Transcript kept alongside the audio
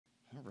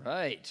All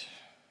right.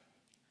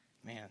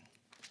 Man.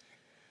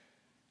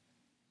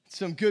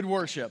 Some good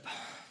worship.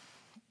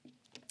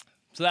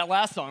 So that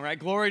last song, right?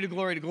 Glory to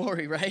glory to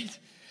glory, right?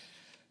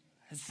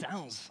 It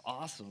sounds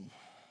awesome.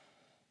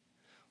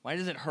 Why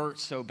does it hurt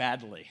so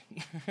badly?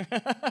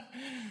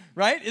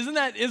 Right? Isn't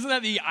that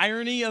the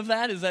irony of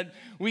that? Is that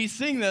we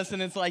sing this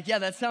and it's like, yeah,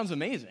 that sounds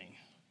amazing.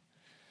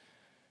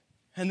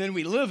 And then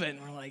we live it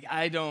and we're like,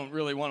 I don't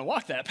really want to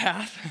walk that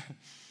path.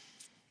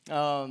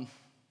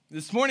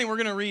 This morning we're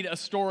going to read a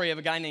story of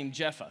a guy named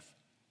Jephthah.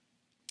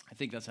 I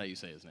think that's how you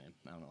say his name.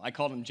 I don't know. I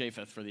called him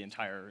Japheth for the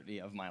entirety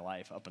of my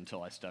life up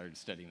until I started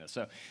studying this.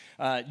 So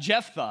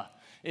Jephthah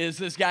is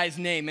this guy's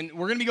name. And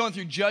we're going to be going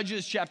through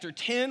Judges chapter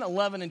 10,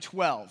 11, and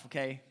 12,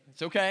 okay?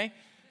 It's okay.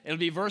 It'll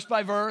be verse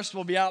by verse.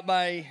 We'll be out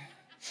by,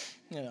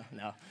 no.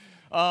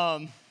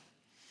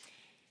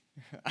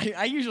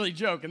 I usually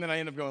joke, and then I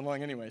end up going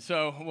long anyway.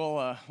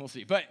 So we'll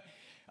see. But,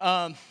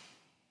 man,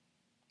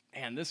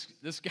 this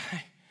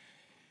guy,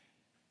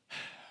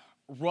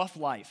 rough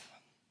life.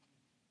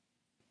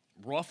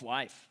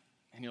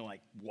 And you're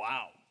like,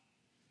 wow,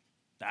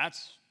 that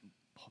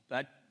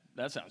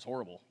sounds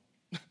horrible.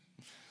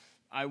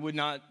 I would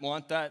not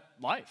want that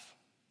life.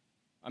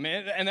 I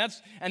mean, and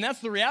that's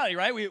the reality,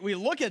 right? We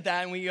look at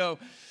that and we go,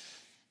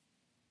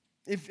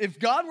 if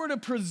God were to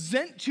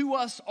present to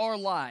us our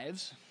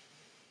lives,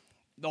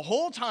 the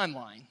whole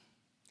timeline,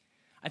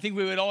 I think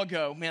we would all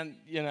go, man,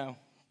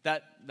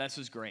 this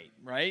is great,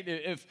 right?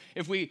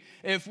 If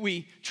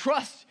we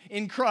trust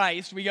in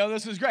Christ, we go,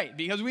 this is great,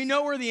 because we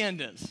know where the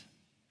end is.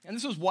 And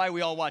this is why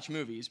we all watch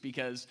movies,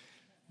 because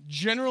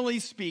generally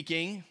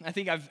speaking, I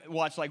think I've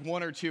watched like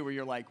one or two where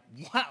you're like,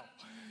 wow,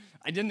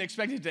 I didn't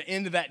expect it to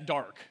end that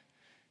dark.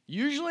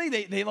 Usually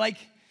they like,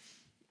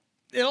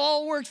 it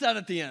all works out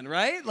at the end,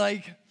 right?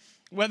 Like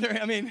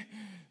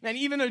and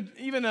even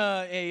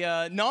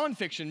a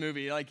nonfiction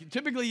movie, like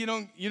typically you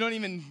don't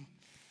even,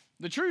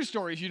 the true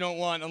stories you don't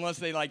want unless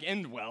they like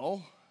end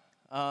well.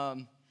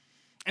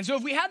 And so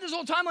if we had this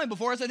whole timeline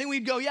before us, I think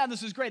we'd go, yeah,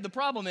 this is great. The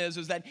problem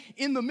is that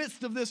in the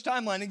midst of this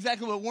timeline,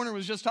 exactly what Warner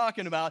was just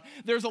talking about,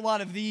 there's a lot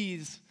of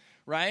these,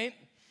 right?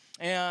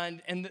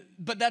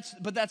 But that's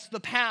the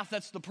path,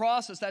 that's the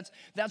process,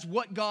 that's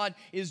what God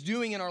is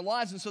doing in our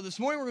lives. And so this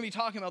morning we're going to be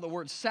talking about the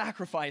word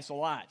sacrifice a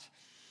lot.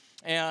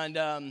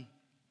 And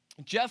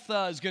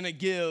Jephthah is going to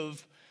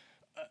give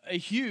a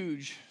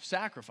huge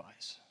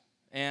sacrifice.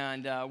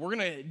 And we're going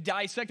to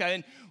dissect that.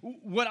 And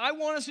what I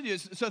want us to do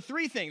is, so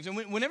three things. And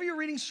whenever you're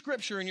reading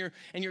scripture and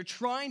you're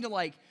trying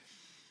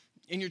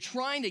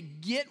to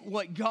get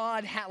what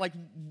God had, like,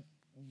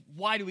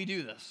 why do we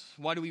do this?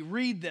 Why do we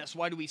read this?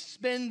 Why do we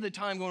spend the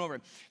time going over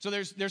it? So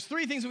there's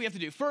three things that we have to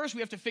do. First, we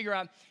have to figure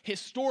out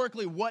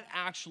historically what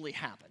actually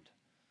happened.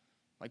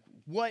 Like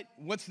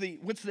what's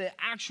the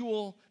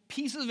actual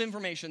pieces of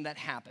information that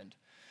happened?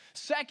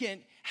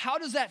 Second, how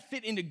does that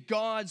fit into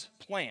God's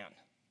plan?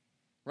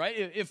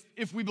 Right?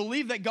 If we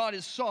believe that God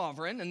is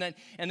sovereign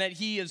and that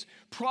he is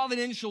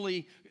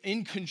providentially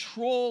in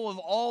control of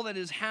all that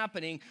is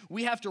happening,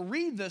 we have to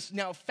read this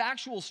now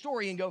factual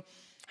story and go,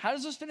 how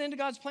does this fit into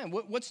God's plan?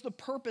 What's the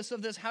purpose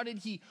of this? How did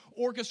he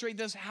orchestrate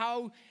this?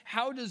 How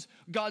does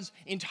God's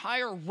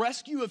entire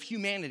rescue of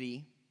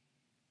humanity,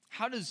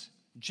 how does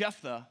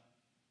Jephthah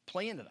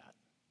play into that?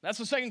 That's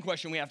the second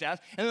question we have to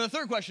ask. And then the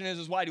third question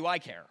is why do I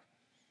care?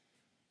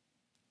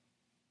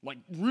 Like,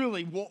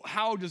 really,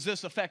 how does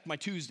this affect my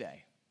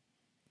Tuesday?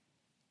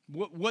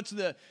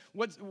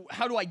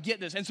 How do I get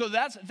this? And so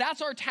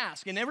that's our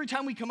task. And every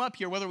time we come up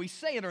here, whether we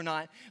say it or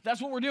not,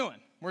 that's what we're doing.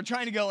 We're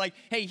trying to go like,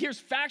 hey,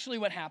 here's factually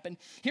what happened.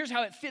 Here's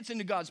how it fits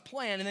into God's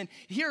plan. And then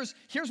here's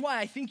why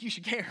I think you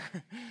should care.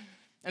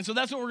 And so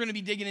that's what we're going to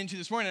be digging into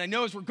this morning. And I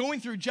know as we're going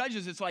through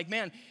Judges, it's like,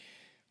 man,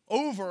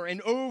 over and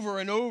over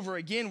and over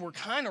again, we're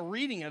kind of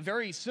reading a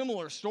very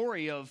similar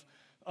story of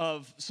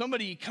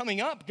somebody coming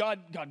up, God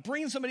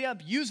brings somebody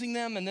up, using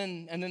them, and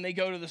then they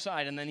go to the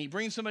side, and then he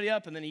brings somebody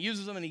up, and then he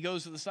uses them, and he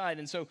goes to the side.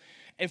 And so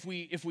if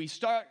we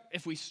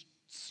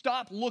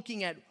stop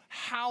looking at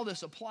how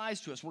this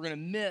applies to us, we're going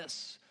to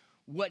miss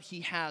what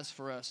he has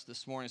for us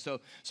this morning. So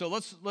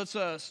let's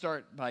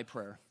start by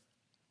prayer.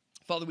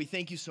 Father, we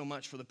thank you so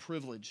much for the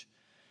privilege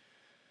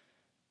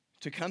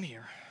to come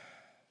here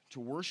to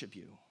worship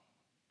you.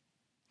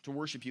 To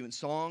worship you in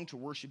song, to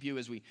worship you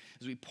as we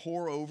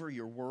pour over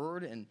your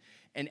word and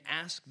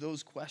ask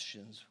those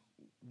questions.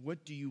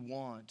 What do you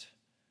want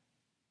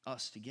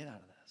us to get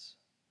out of this?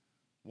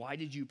 Why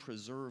did you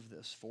preserve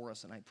this for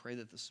us? And I pray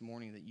that this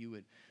morning that you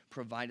would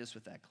provide us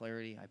with that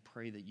clarity. I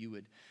pray that you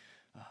would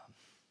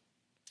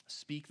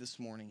speak this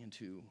morning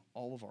into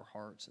all of our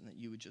hearts and that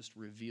you would just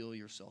reveal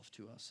yourself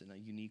to us in a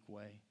unique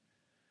way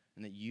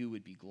and that you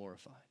would be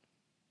glorified.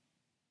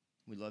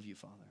 We love you,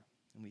 Father,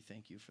 and we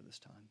thank you for this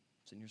time.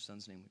 It's in your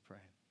son's name we pray.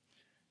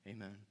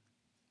 Amen.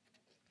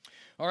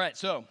 All right,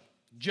 so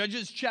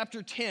Judges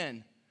chapter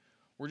 10.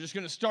 We're just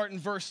going to start in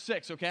verse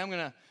 6, okay? I'm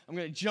going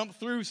to jump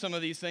through some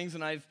of these things,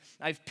 and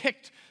I've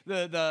picked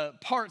the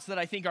parts that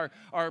I think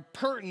are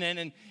pertinent,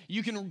 and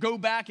you can go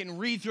back and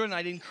read through it, and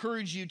I'd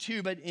encourage you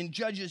to. But in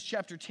Judges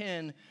chapter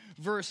 10,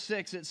 verse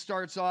 6, it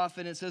starts off,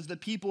 and it says, the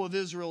people of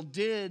Israel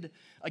did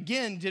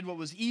what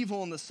was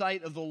evil in the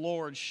sight of the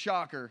Lord,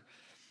 shocker,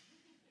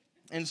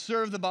 and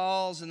served the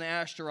Baals and the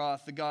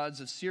Ashtaroth, the gods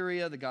of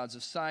Syria, the gods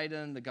of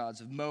Sidon, the gods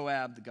of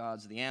Moab, the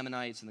gods of the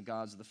Ammonites, and the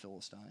gods of the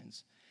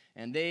Philistines.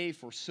 And they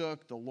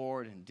forsook the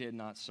Lord and did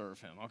not serve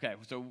him. Okay,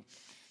 so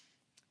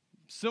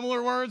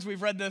similar words.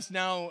 We've read this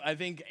now, I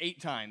think,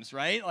 8 times,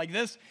 right? Like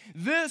this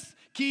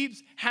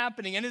keeps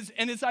happening. And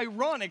it's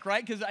ironic,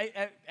 right? Because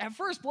at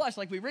first blush,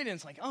 like we read it,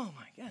 it's like, oh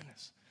my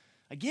goodness,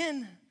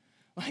 again?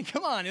 Like,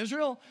 come on,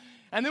 Israel.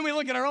 And then we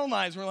look at our own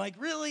lives, and we're like,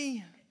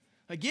 really?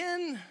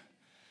 Again?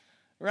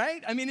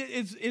 Right? I mean,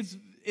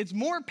 it's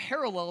more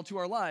parallel to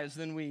our lives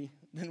than we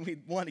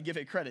want to give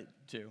it credit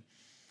to.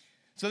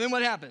 So then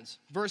what happens?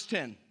 Verse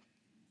 10.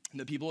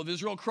 The people of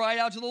Israel cried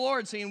out to the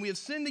Lord, saying, we have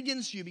sinned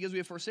against you because we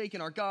have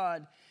forsaken our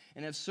God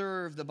and have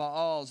served the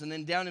Baals. And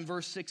then down in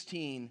verse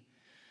 16,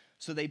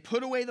 so they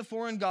put away the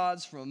foreign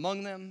gods from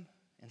among them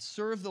and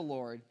served the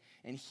Lord,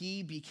 and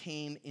he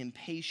became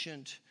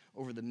impatient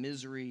over the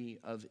misery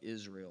of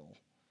Israel.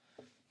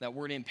 That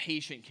word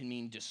impatient can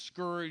mean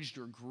discouraged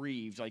or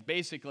grieved. Like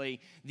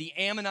basically, the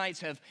Ammonites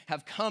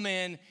have come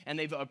in and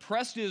they've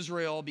oppressed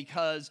Israel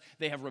because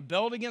they have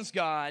rebelled against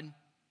God.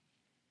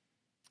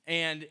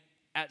 And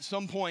at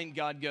some point,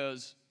 God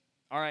goes,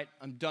 all right,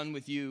 I'm done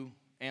with you,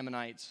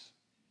 Ammonites.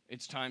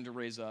 It's time to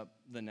raise up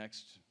the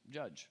next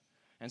judge.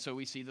 And so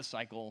we see the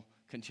cycle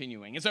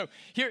continuing. And so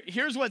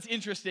here's what's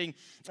interesting.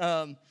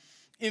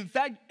 In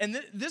fact, and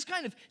this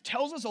kind of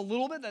tells us a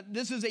little bit that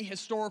this is a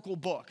historical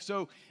book.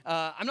 So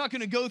I'm not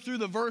going to go through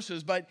the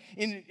verses, but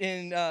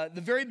in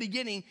the very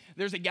beginning,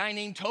 there's a guy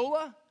named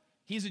Tola.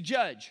 He's a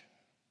judge.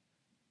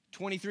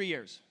 23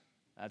 years.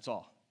 That's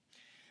all.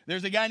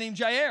 There's a guy named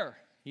Jair.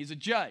 He's a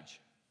judge.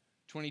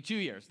 22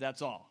 years,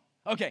 that's all.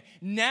 Okay,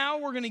 now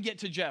we're going to get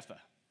to Jephthah.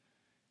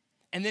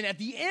 And then at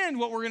the end,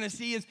 what we're going to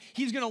see is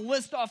he's going to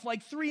list off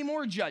like 3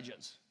 more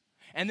judges.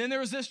 And then there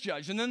was this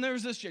judge, and then there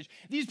was this judge.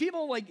 These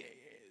people, like,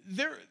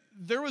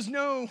 there was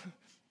no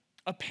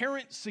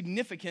apparent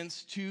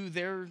significance to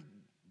their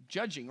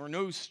judging, or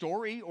no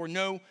story, or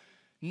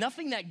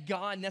nothing that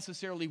God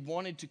necessarily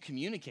wanted to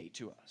communicate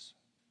to us.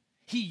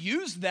 He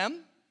used them,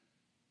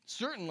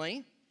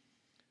 certainly.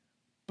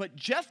 But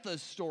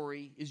Jephthah's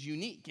story is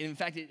unique. And in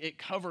fact, it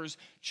covers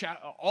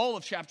all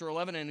of chapter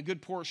 11 and a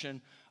good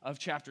portion of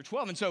chapter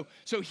 12. And so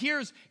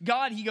here's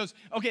God. He goes,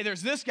 okay,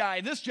 there's this guy,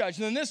 this judge,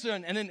 and then this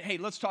one, and then, hey,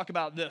 let's talk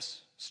about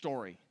this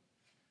story.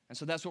 And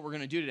so that's what we're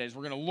going to do today, is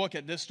we're going to look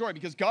at this story,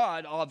 because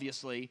God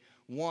obviously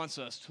wants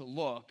us to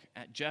look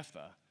at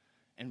Jephthah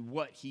and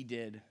what he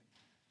did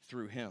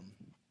through him.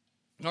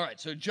 All right,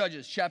 so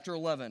Judges chapter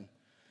 11.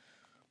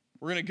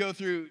 We're going to go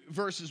through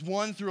verses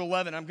 1 through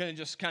 11. I'm going to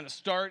just kind of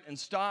start and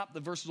stop. The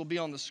verses will be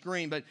on the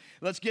screen, but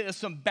let's get us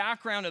some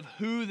background of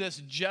who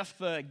this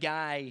Jephthah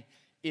guy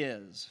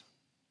is.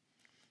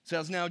 It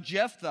says, now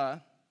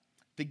Jephthah,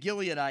 the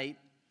Gileadite,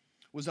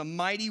 was a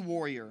mighty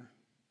warrior,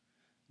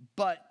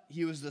 but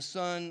he was the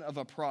son of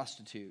a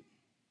prostitute.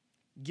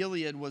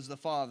 Gilead was the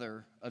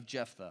father of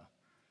Jephthah.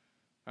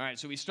 All right,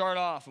 so we start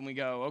off and we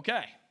go,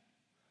 okay,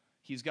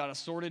 he's got a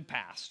sordid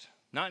past.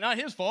 Not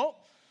his fault.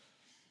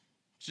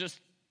 It's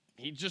just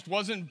he just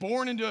wasn't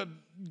born into a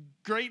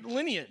great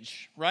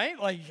lineage, right?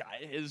 Like,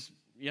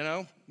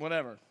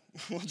 whatever.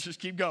 We'll just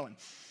keep going.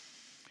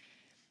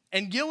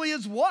 And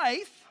Gilead's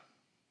wife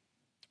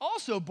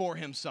also bore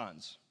him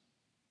sons.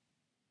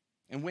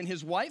 And when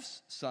his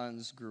wife's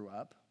sons grew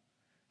up,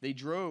 they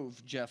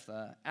drove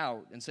Jephthah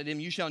out and said to him,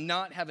 you shall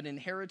not have an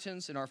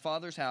inheritance in our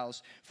father's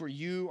house, for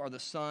you are the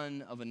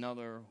son of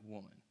another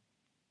woman.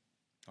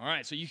 All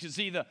right, so you can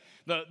see the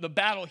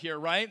battle here,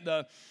 right?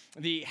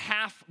 The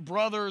half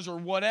brothers or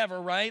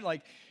whatever, right?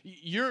 Like,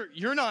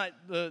 you're not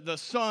the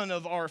son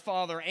of our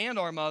father and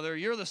our mother.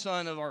 You're the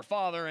son of our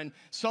father and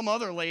some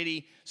other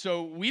lady,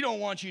 so we don't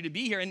want you to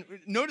be here. And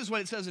notice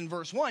what it says in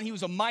verse 1. He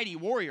was a mighty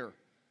warrior.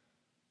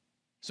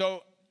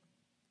 So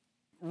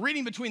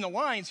reading between the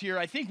lines here,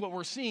 I think what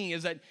we're seeing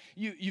is that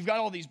you've got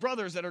all these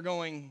brothers that are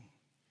going,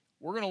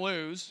 we're going to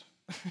lose.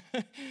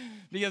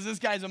 Because this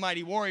guy's a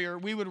mighty warrior.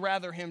 We would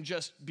rather him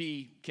just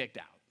be kicked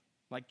out.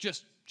 Like,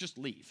 just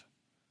leave.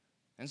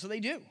 And so they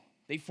do.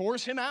 They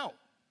force him out.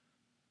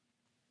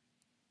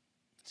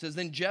 It says,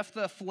 then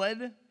Jephthah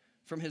fled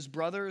from his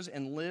brothers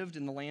and lived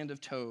in the land of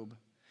Tob.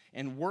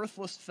 And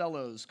worthless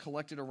fellows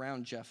collected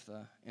around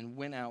Jephthah and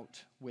went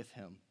out with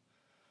him.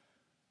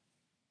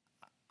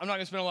 I'm not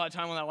going to spend a lot of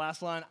time on that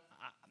last line.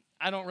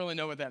 I don't really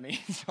know what that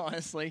means,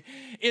 honestly.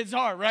 It's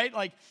hard, right?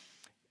 Like,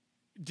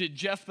 did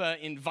Jephthah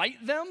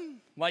invite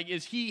them? Like,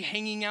 is he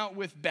hanging out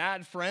with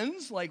bad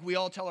friends? Like we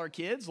all tell our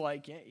kids,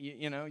 like,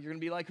 you're going to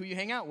be like who you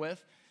hang out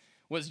with.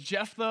 Was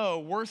Jephthah a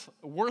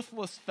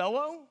worthless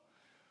fellow?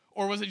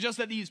 Or was it just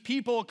that these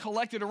people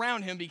collected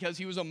around him because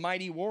he was a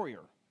mighty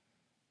warrior?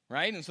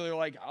 Right? And so they're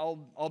like,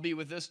 I'll be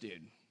with this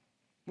dude.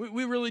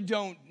 We really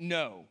don't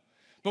know.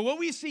 But what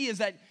we see is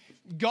that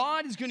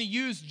God is going to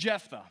use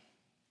Jephthah.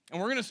 And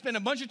we're going to spend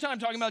a bunch of time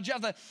talking about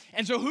Jephthah.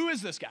 And so who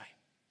is this guy?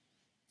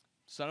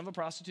 Son of a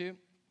prostitute.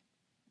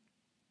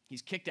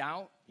 He's kicked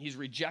out. He's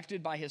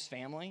rejected by his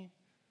family.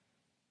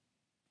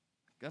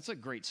 That's a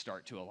great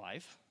start to a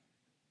life,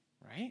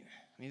 right?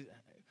 I mean,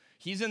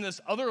 he's in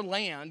this other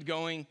land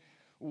going,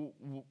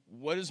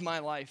 what is my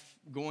life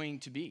going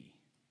to be?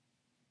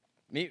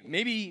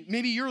 Maybe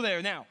you're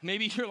there now.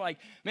 Maybe you're like,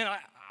 man,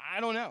 I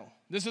don't know.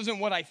 This isn't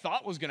what I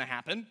thought was going to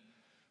happen.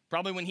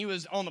 Probably when he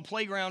was on the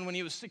playground when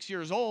he was 6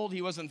 years old,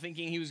 he wasn't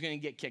thinking he was going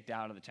to get kicked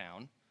out of the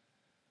town.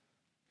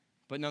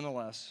 But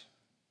nonetheless,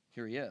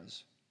 here he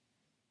is.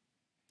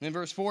 And in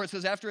verse 4, it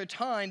says, after a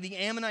time, the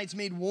Ammonites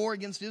made war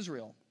against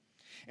Israel.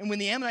 And when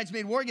the Ammonites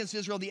made war against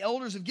Israel, the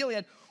elders of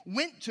Gilead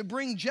went to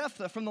bring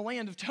Jephthah from the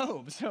land of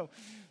Tob. So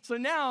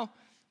now,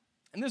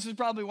 and this is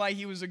probably why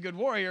he was a good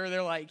warrior,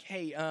 they're like,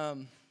 hey,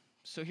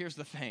 so here's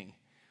the thing.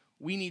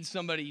 We need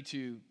somebody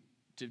to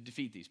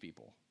defeat these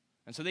people.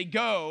 And so they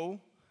go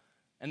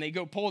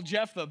pull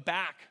Jephthah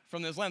back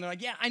from this land. They're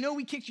like, yeah, I know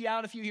we kicked you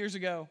out a few years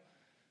ago.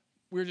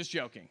 We were just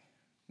joking.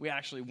 We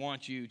actually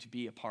want you to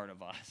be a part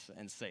of us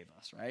and save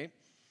us, right?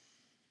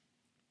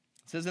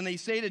 It says, and they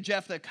say to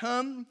Jephthah,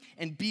 come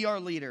and be our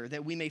leader,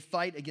 that we may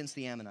fight against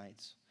the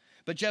Ammonites.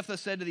 But Jephthah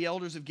said to the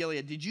elders of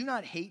Gilead, did you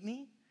not hate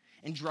me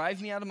and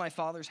drive me out of my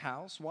father's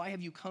house? Why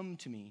have you come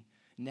to me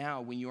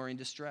now when you are in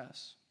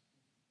distress?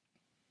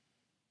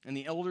 And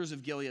the elders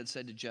of Gilead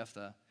said to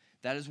Jephthah,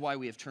 that is why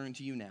we have turned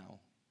to you now.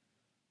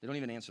 They don't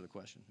even answer the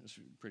question. It's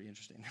pretty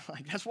interesting.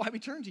 Like, that's why we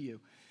turn to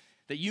you,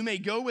 that you may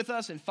go with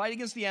us and fight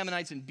against the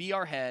Ammonites and be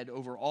our head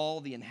over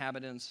all the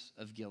inhabitants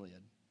of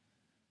Gilead.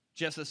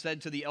 Jephthah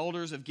said to the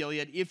elders of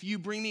Gilead, if you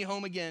bring me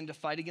home again to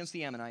fight against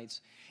the Ammonites,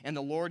 and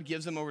the Lord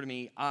gives them over to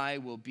me, I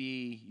will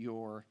be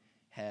your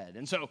head.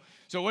 And so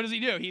what does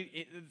he do?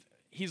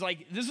 He's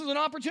like, this is an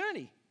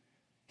opportunity.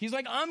 He's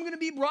like, I'm going to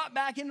be brought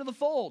back into the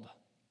fold.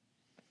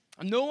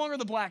 I'm no longer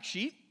the black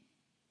sheep.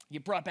 You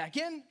get brought back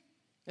in.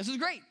 This is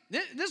great.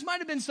 This might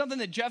have been something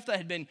that Jephthah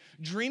had been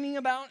dreaming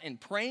about and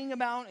praying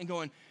about and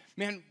going,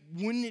 man,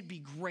 wouldn't it be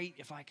great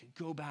if I could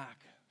go back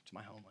to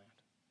my homeland?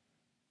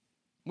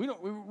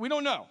 We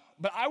don't know,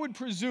 but I would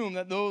presume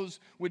that those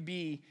would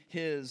be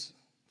his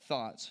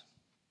thoughts.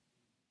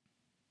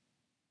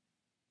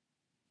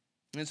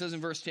 And it says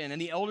in verse 10,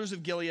 and the elders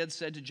of Gilead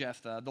said to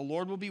Jephthah, the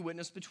Lord will be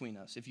witness between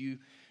us if you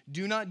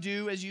do not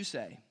do as you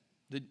say.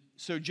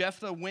 So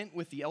Jephthah went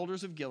with the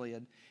elders of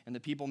Gilead, and the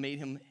people made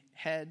him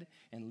head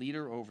and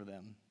leader over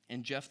them.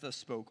 And Jephthah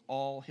spoke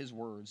all his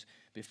words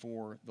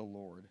before the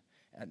Lord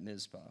at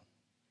Mizpah.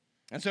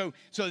 And so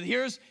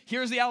here's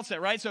the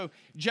outset, right? So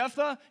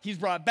Jephthah, he's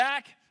brought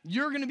back.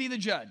 You're going to be the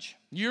judge.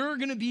 You're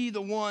going to be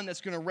the one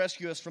that's going to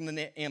rescue us from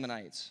the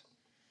Ammonites.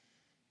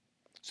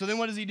 So then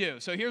what does he do?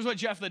 So here's what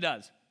Jephthah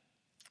does.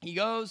 He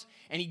goes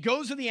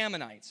to the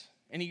Ammonites,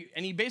 and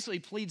he basically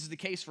pleads the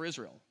case for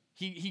Israel.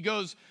 He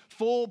goes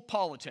full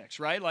politics,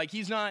 right? Like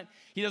he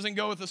doesn't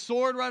go with a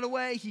sword right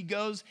away. He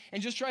goes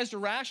and just tries to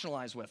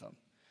rationalize with them.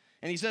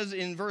 And he says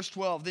in verse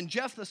 12, then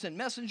Jephthah sent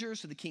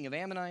messengers to the king of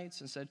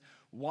Ammonites and said,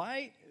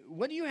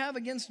 what do you have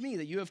against me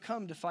that you have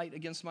come to fight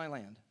against my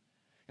land?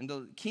 And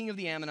the king of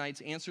the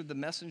Ammonites answered the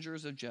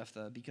messengers of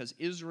Jephthah, because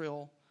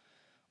Israel,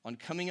 on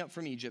coming up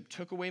from Egypt,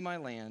 took away my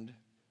land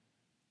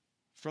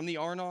from the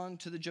Arnon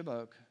to the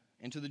Jabbok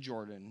and to the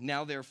Jordan.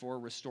 Now, therefore,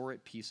 restore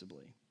it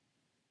peaceably.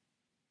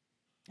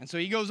 And so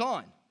he goes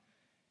on.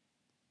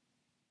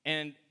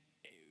 And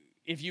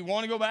if you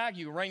want to go back,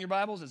 you can write in your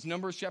Bibles. It's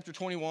Numbers chapter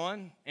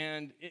 21,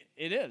 and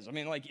it is. I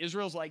mean, like,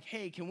 Israel's like,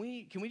 hey, can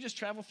we just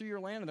travel through your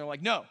land? And they're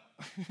like, no.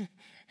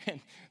 And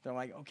they're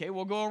like, okay,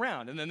 we'll go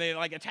around. And then they,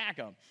 like, attack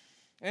them.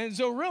 And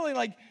so really,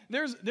 like,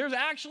 there's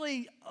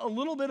actually a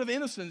little bit of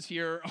innocence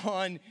here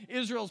on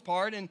Israel's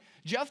part. And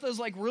Jephthah's,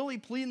 like, really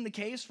pleading the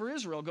case for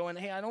Israel, going,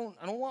 hey, I don't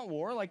want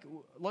war. Like,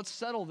 let's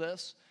settle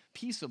this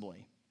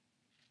peaceably.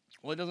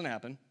 Well, it doesn't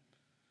happen.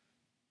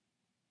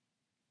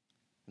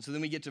 And so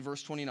then we get to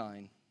verse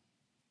 29.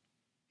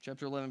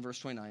 Chapter 11, verse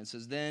 29. It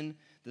says, then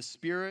the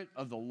Spirit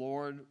of the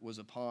Lord was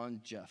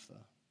upon Jephthah,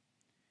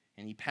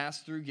 and he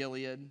passed through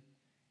Gilead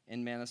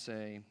and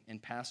Manasseh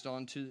and passed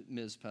on to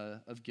Mizpah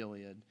of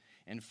Gilead.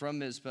 And from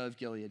Mizpah of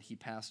Gilead, he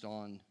passed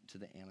on to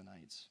the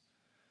Ammonites.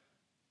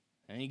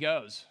 And he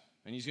goes,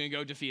 and he's going to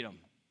go defeat them.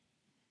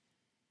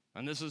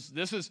 And this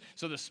is,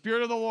 so the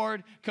Spirit of the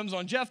Lord comes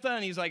on Jephthah,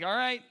 and he's like, all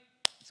right,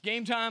 it's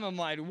game time. I'm a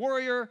mighty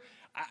warrior.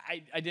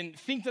 I didn't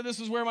think that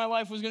this is where my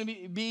life was going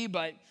to be,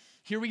 but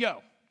here we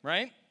go,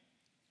 right?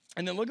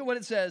 And then look at what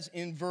it says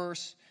in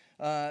verse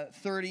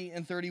 30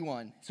 and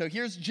 31. So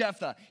here's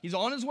Jephthah. He's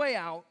on his way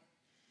out,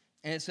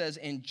 and it says,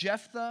 and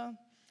Jephthah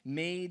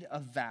made a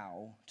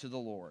vow to the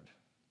Lord.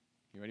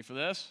 You ready for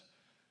this?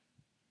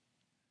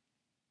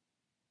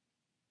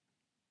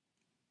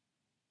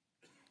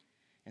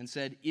 And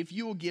said, if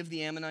you will give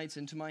the Ammonites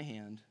into my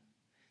hand,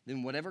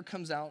 then whatever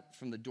comes out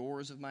from the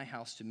doors of my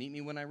house to meet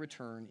me when I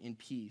return in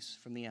peace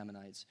from the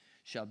Ammonites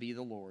shall be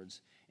the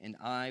Lord's, and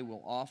I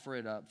will offer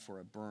it up for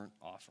a burnt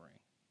offering.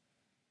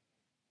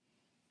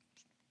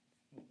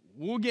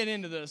 we'll get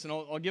into this, and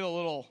I'll give a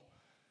little,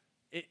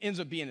 it ends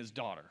up being his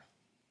daughter.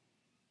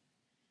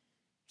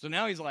 So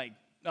now he's like,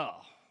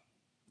 oh,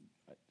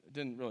 I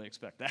didn't really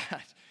expect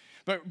that.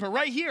 But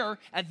right here,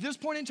 at this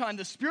point in time,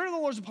 the Spirit of the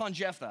Lord is upon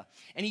Jephthah.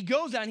 And he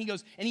goes out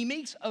and he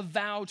makes a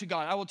vow to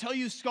God. I will tell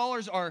you,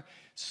 scholars are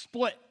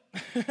split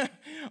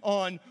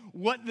on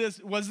what this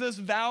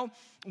vow.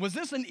 Was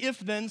this an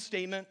if-then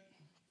statement?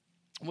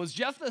 Was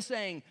Jephthah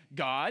saying,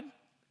 God,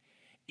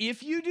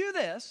 if you do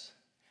this,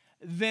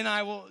 then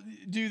I will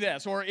do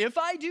this. Or if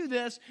I do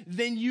this,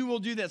 then you will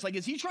do this. Like,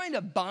 is he trying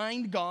to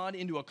bind God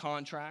into a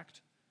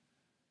contract?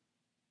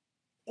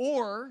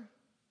 Or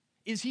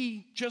is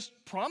he just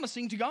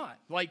promising to God?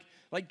 Like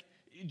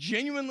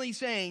genuinely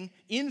saying,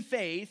 in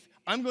faith,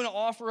 I'm going to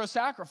offer a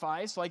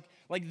sacrifice. Like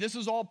this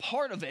is all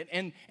part of it.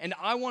 And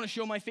I want to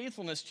show my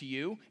faithfulness to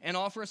you and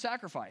offer a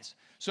sacrifice.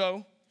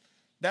 So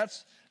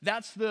that's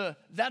the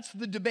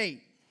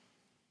debate.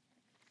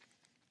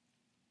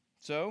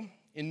 So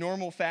in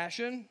normal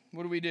fashion,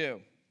 what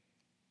do?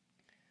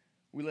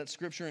 We let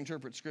Scripture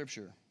interpret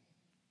Scripture.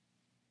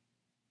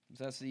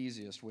 That's the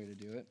easiest way to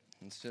do it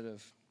instead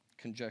of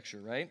conjecture,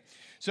 right?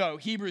 So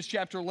Hebrews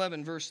chapter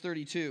 11, verse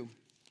 32.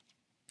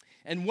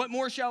 And what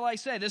more shall I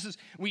say?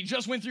 We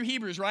just went through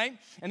Hebrews, right?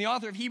 And the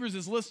author of Hebrews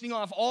is listing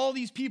off all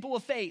these people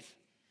of faith,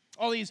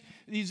 all these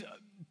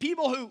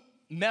people who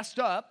messed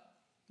up,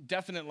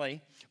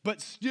 definitely,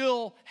 but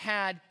still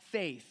had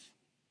faith.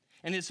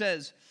 And it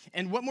says,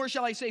 and what more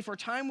shall I say? For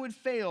time would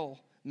fail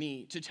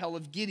me to tell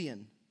of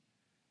Gideon,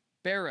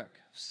 Barak,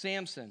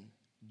 Samson,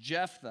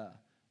 Jephthah,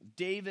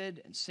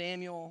 David and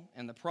Samuel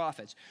and the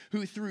prophets,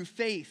 who through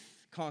faith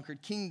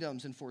conquered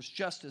kingdoms, enforced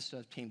justice,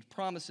 obtained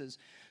promises,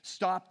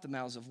 stopped the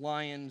mouths of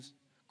lions,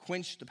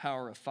 quenched the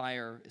power of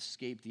fire,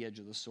 escaped the edge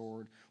of the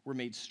sword, were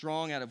made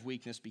strong out of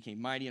weakness,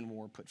 became mighty in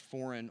war, put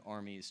foreign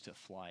armies to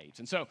flight.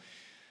 And so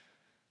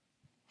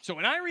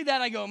when I read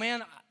that, I go,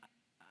 man,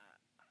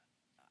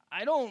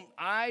 I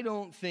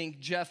don't think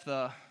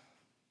Jephthah,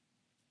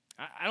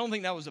 I don't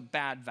think that was a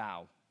bad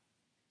vow.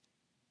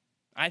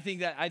 I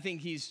think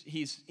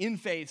he's in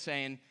faith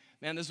saying,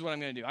 man, this is what I'm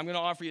going to do. I'm going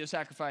to offer you a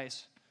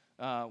sacrifice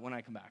when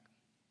I come back.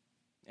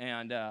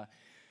 And I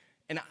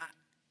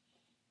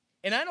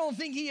don't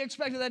think he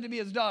expected that to be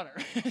his daughter,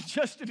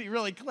 just to be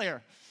really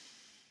clear.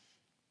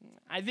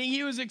 I think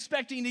he was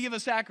expecting to give a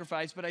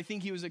sacrifice, but I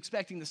think he was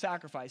expecting the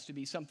sacrifice to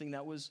be something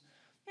that was,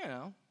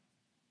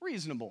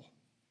 reasonable.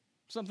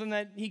 Something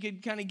that he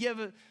could kind of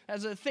give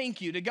as a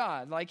thank you to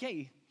God. Like,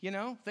 hey,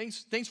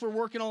 thanks for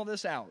working all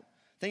this out.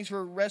 Thanks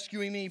for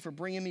rescuing me, for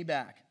bringing me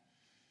back.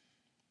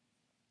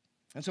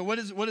 And so what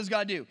does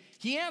God do?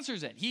 He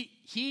answers it.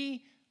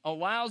 He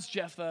allows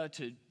Jephthah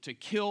to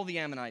kill the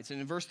Ammonites. And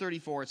in verse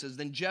 34 it says,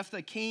 then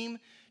Jephthah came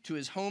to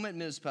his home at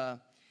Mizpah,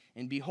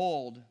 and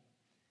behold,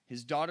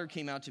 his daughter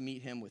came out to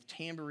meet him with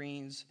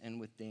tambourines and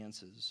with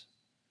dances.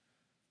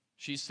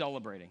 She's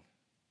celebrating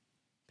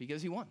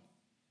because he won.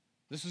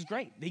 This is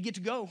great. They get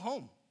to go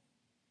home.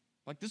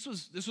 Like this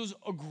was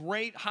a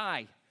great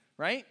high,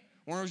 right?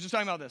 Warren was just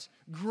talking about this.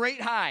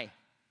 Great high.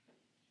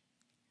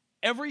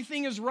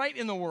 Everything is right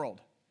in the world.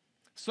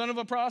 Son of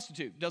a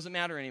prostitute, doesn't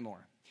matter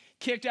anymore.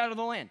 Kicked out of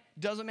the land,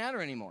 doesn't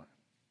matter anymore.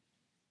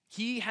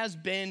 He has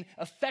been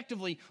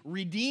effectively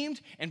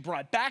redeemed and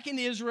brought back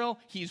into Israel.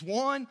 He's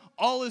won.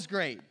 All is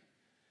great.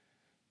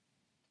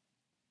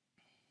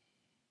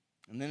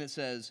 And then it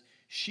says,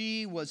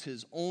 she was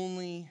his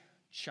only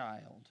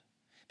child.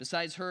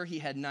 Besides her, he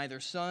had neither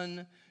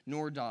son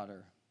nor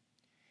daughter.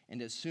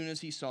 And as soon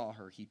as he saw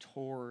her, he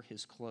tore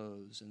his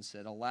clothes and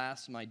said,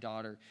 alas, my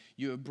daughter,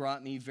 you have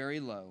brought me very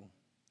low,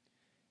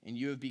 and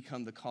you have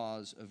become the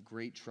cause of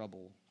great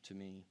trouble to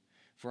me.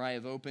 For I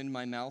have opened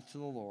my mouth to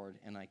the Lord,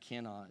 and I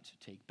cannot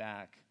take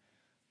back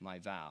my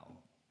vow.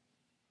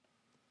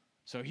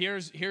 So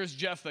here's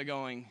Jephthah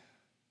going,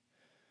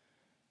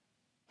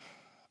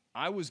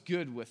 I was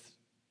good with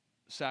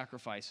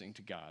sacrificing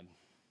to God.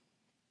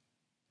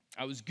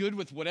 I was good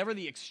with whatever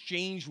the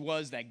exchange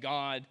was that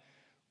God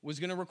was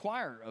going to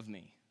require of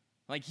me.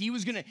 Like he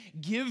was going to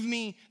give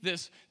me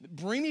this,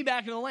 bring me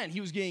back into the land.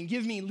 He was going to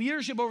give me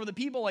leadership over the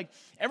people, like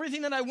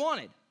everything that I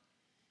wanted.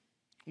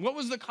 What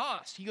was the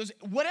cost? He goes,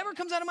 whatever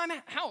comes out of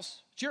my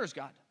house, it's yours,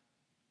 God.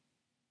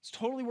 It's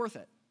totally worth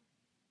it.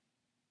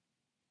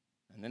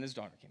 And then his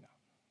daughter came out.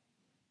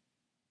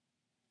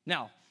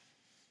 Now,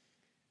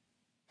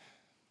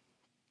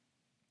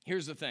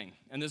 here's the thing,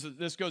 and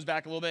this goes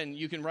back a little bit, and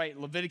you can write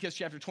Leviticus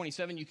chapter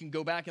 27. You can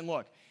go back and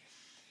look.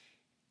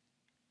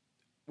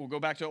 We'll go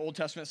back to Old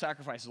Testament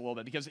sacrifices a little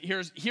bit, because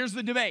here's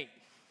the debate.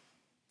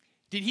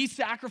 Did he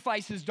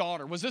sacrifice his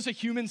daughter? Was this a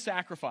human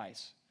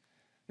sacrifice?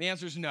 The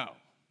answer is no,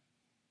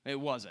 it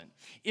wasn't.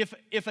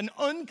 If an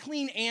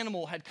unclean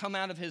animal had come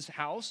out of his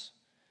house,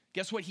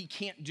 guess what he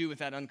can't do with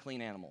that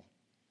unclean animal?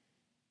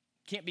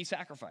 Can't be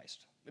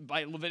sacrificed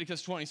by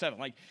Leviticus 27.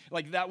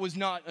 Like that was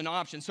not an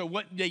option. So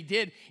what they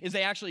did is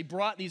they actually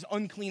brought these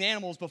unclean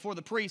animals before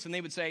the priest, and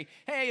they would say,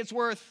 hey, it's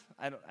worth,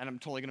 and I'm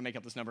totally going to make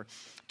up this number,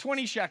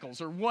 20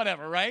 shekels or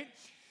whatever, right?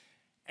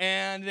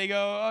 And they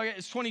go, okay,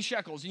 it's 20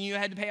 shekels, and you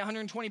had to pay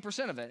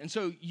 120% of it. And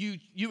so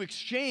you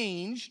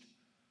exchanged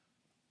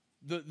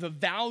the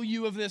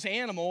value of this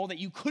animal that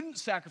you couldn't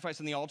sacrifice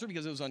on the altar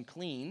because it was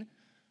unclean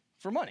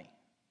for money.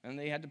 And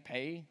they had to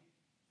pay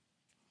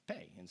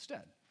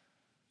instead.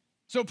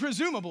 So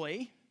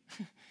presumably,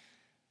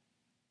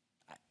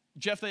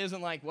 Jephthah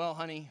isn't like, well,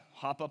 honey,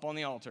 hop up on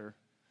the altar.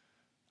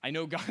 I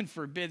know God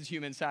forbids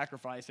human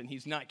sacrifice, and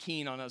he's not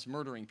keen on us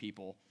murdering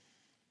people,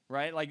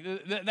 right? Like,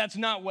 that's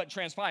not what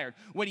transpired.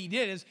 What he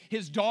did is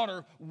his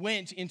daughter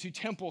went into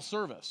temple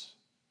service.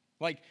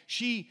 Like,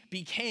 she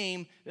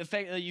became,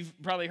 you've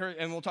probably heard,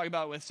 and we'll talk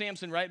about it with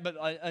Samson, right? But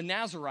a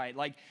Nazarite.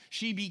 Like,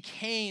 she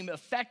became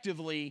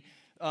effectively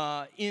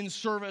in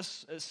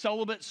service,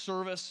 celibate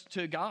service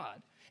to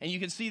God. And you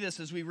can see this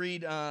as we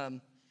read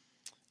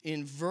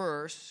in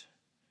verse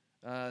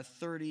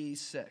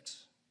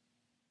 36.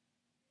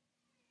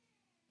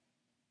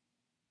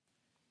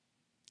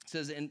 It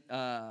says,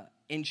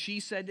 and she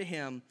said to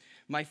him,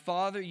 my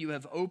father, you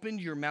have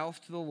opened your mouth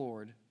to the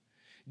Lord.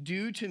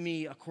 Do to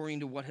me according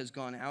to what has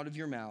gone out of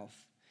your mouth,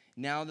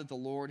 now that the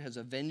Lord has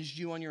avenged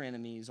you on your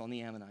enemies, on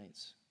the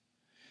Ammonites.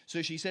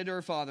 So she said to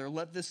her father,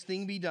 let this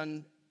thing be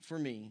done for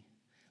me.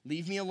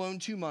 Leave me alone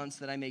 2 months,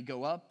 that I may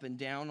go up and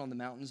down on the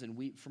mountains and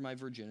weep for my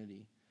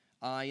virginity,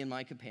 I and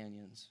my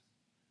companions.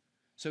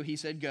 So he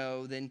said,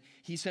 go. Then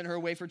he sent her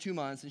away for 2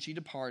 months, and she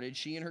departed,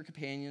 she and her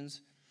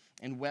companions,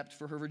 and wept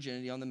for her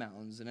virginity on the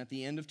mountains. And at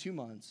the end of 2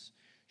 months,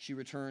 she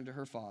returned to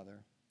her father,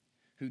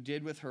 who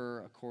did with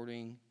her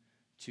according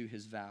to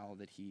his vow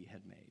that he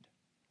had made.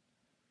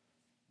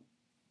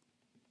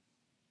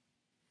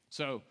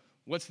 So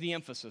what's the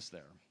emphasis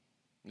there?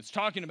 It's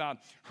talking about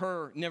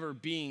her never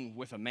being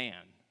with a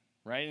man,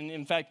 right? And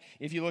in fact,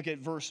 if you look at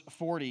verse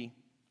 40,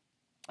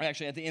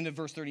 actually at the end of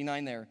verse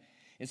 39 there,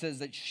 it says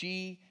that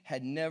she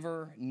had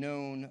never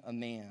known a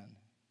man.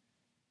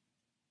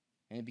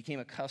 And it became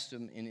a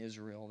custom in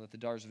Israel that the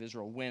daughters of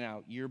Israel went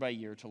out year by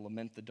year to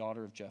lament the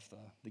daughter of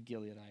Jephthah, the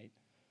Gileadite,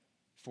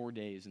 4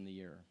 days in the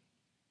year.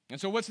 And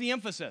so what's the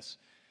emphasis?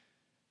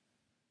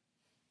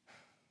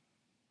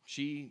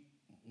 She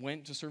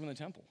went to serve in the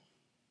temple.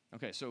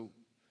 Okay, so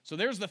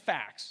there's the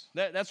facts.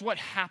 That's what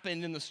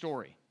happened in the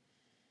story.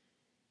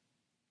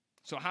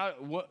 So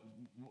what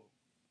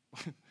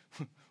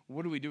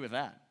do we do with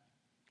that,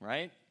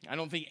 right? I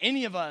don't think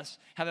any of us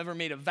have ever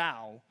made a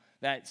vow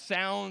that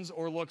sounds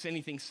or looks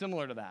anything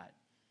similar to that.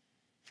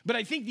 But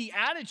I think the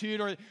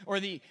attitude or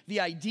the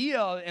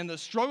idea and the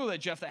struggle that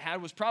Jephthah had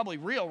was probably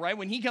real, right?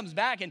 When he comes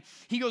back and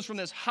he goes from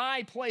this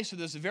high place to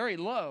this very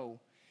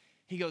low,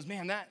 he goes,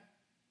 man,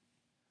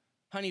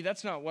 honey,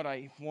 that's not what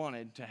I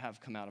wanted to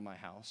have come out of my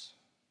house.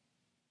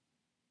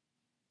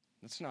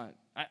 That's not,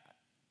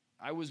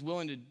 I was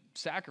willing to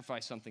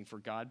sacrifice something for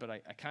God, but I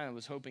kind of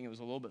was hoping it was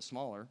a little bit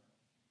smaller.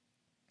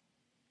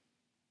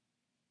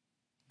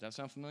 Does that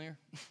sound familiar?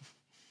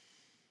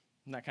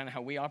 Isn't that kind of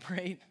how we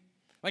operate?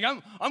 Like,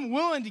 I'm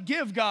willing to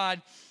give God,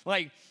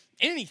 like,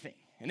 anything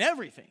and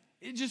everything.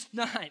 It's just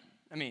not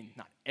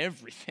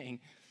everything.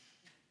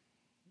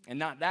 And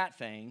not that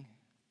thing,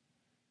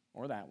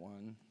 or that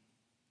one,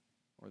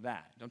 or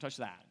that. Don't touch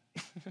that.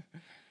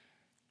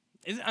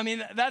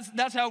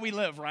 That's how we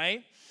live,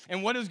 right?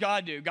 And what does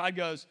God do? God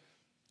goes,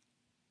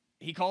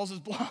 he calls his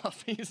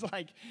bluff. He's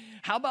like,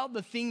 how about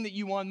the thing that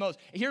you want most?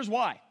 Here's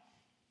why.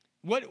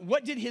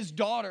 What did his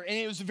daughter, and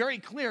it was very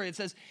clear, it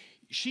says,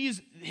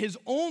 she's his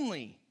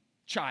only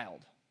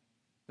child.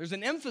 There's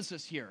an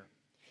emphasis here.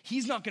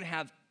 He's not going to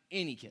have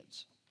any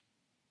kids.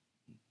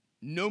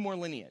 No more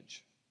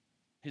lineage.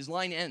 His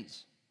line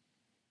ends.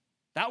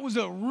 That was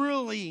a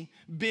really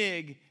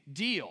big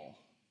deal.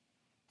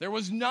 There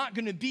was not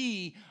going to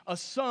be a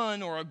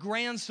son or a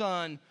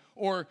grandson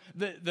or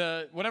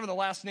the whatever the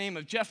last name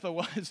of Jephthah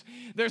was.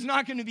 There's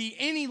not going to be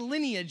any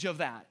lineage of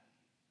that.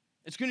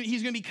 He's going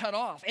to be cut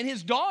off. And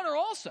his daughter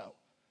also,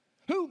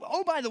 who,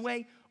 oh, by the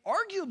way,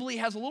 arguably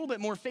has a little bit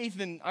more faith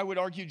than I would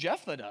argue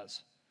Jephthah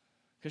does.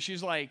 Because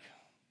she's like,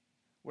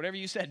 whatever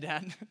you said,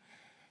 Dad,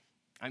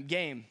 I'm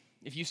game.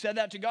 If you said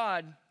that to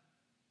God,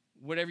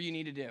 whatever you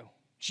need to do.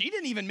 She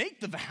didn't even make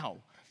the vow.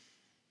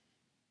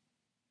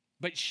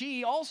 But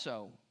she's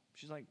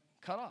like,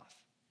 cut off.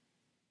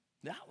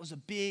 That was a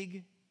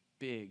big,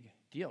 big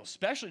deal,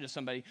 especially to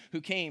somebody who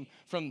came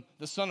from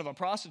the son of a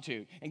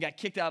prostitute and got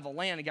kicked out of the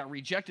land and got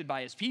rejected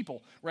by his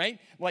people, right?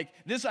 Like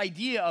this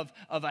idea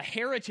of a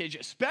heritage,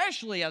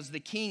 especially as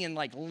the king and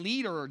like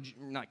leader,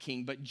 not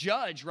king, but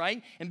judge,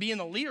 right? And being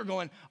the leader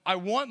going, I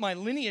want my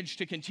lineage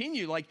to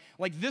continue. Like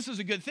this is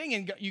a good thing.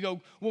 And you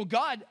go, well,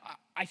 God,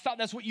 I thought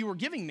that's what you were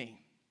giving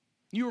me.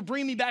 You were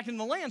bringing me back into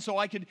the land so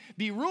I could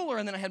be ruler.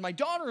 And then I had my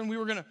daughter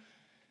and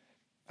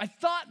I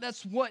thought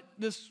that's what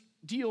this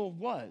deal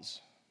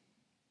was.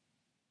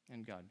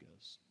 And God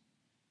goes,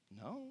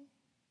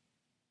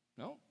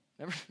 no,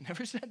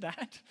 never said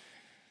that.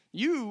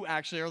 You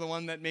actually are the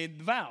one that made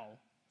the vow.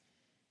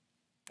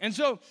 And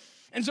so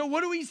what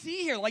do we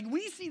see here? Like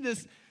we see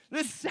this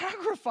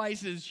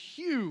sacrifice is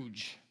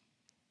huge.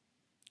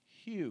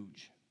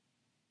 Huge.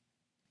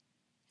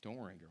 Don't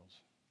worry,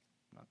 girls.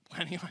 not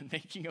planning on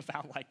making a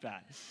vow like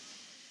that.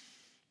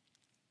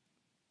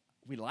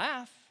 We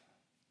laugh.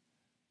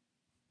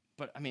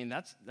 But, I mean,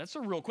 that's a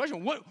real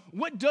question.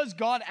 What does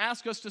God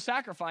ask us to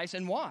sacrifice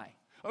and why?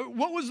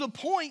 What was the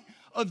point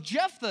of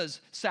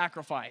Jephthah's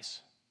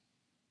sacrifice?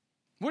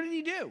 What did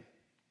he do?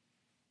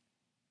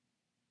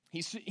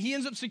 He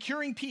ends up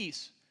securing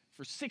peace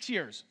for 6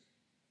 years.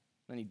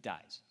 Then he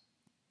dies.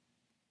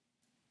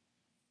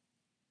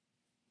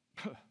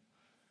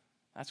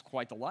 That's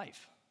quite the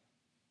life.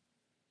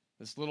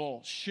 This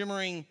little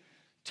shimmering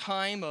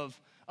time of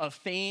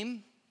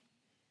fame.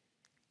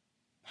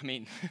 I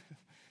mean,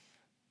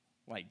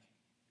 like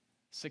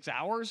 6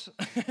 hours?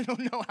 I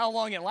don't know how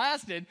long it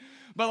lasted.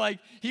 But like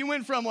he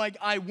went from like,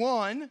 I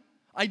won,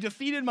 I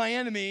defeated my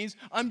enemies,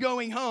 I'm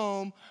going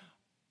home,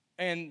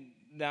 and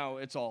now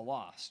it's all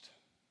lost.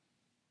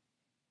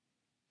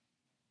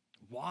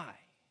 Why?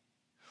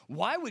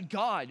 Why would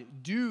God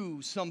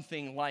do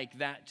something like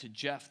that to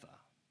Jephthah?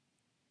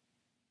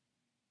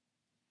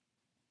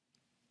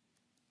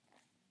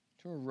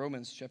 Turn to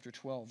Romans chapter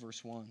 12,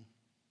 verse 1.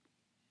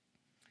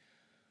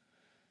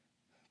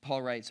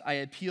 Paul writes, I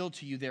appeal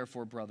to you,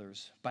 therefore,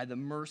 brothers, by the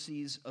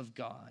mercies of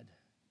God,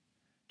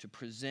 to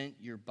present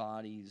your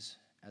bodies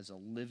as a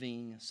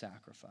living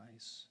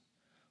sacrifice,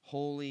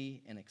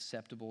 holy and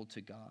acceptable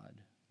to God,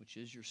 which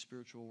is your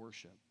spiritual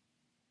worship.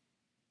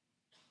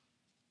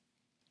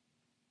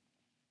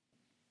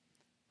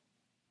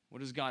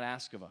 What does God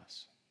ask of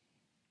us?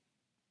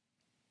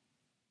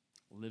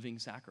 Living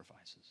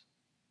sacrifices.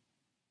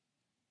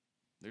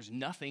 There's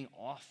nothing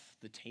off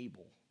the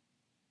table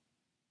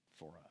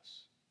for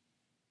us.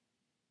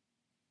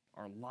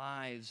 Our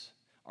lives,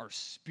 our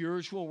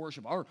spiritual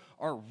worship,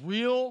 our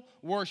real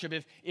worship.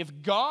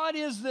 If God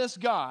is this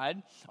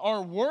God,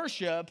 our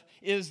worship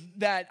is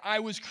that I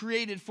was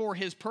created for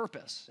his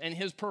purpose and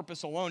his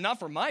purpose alone, not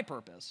for my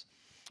purpose,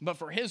 but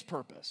for his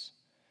purpose.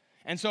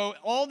 And so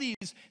all these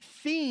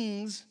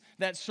things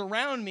that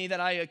surround me,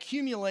 that I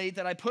accumulate,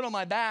 that I put on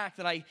my back,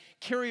 that I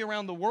carry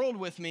around the world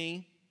with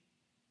me,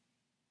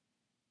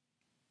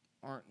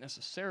 aren't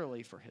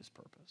necessarily for his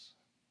purpose.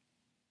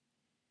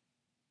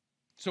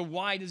 So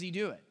why does he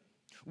do it?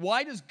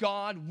 Why does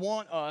God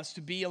want us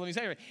to be a living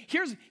sacrifice?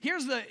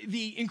 Here's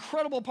the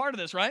incredible part of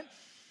this, right?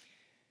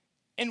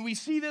 And we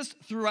see this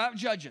throughout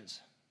Judges.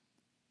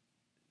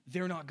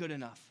 They're not good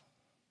enough.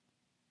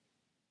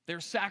 Their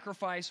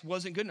sacrifice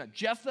wasn't good enough.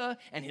 Jephthah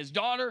and his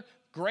daughter,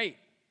 great.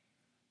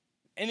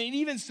 And it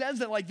even says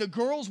that like the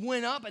girls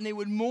went up and they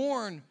would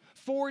mourn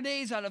 4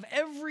 days out of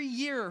every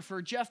year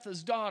for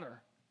Jephthah's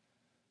daughter.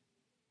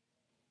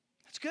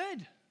 That's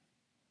good.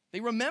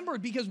 They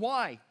remembered because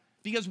why?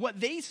 Because what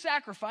they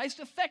sacrificed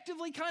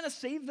effectively kind of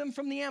saved them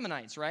from the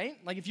Ammonites, right?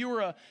 Like if you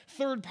were a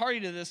third party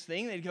to this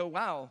thing, they'd go,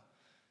 wow,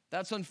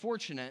 that's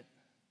unfortunate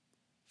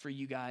for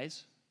you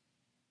guys,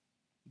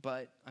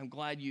 but I'm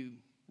glad you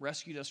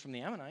rescued us from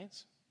the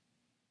Ammonites.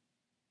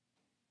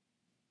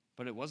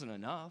 But it wasn't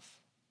enough.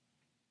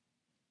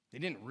 They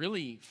didn't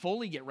really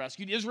fully get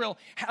rescued. Israel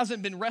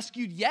hasn't been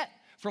rescued yet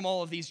from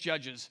all of these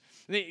judges.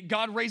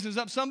 God raises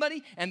up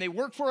somebody, and they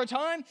work for a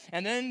time,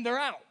 and then they're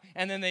out.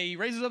 And then they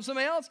raises up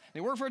somebody else,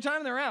 they work for a time,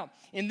 and they're out.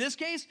 In this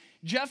case,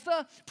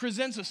 Jephthah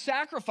presents a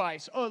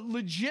sacrifice, a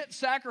legit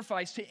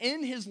sacrifice to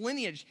end his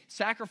lineage,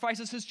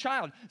 sacrifices his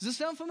child. Does this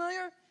sound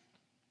familiar?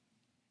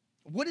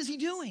 What is he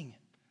doing?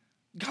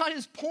 God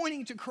is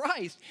pointing to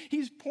Christ.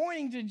 He's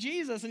pointing to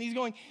Jesus, and he's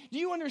going, do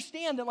you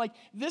understand that like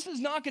this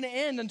is not going to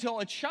end until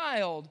a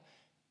child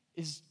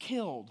is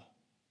killed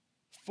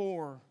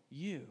for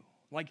you?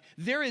 Like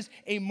there is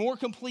a more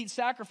complete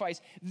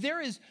sacrifice. There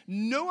is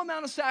no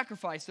amount of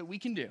sacrifice that we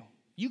can do.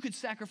 You could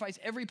sacrifice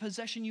every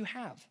possession you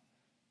have,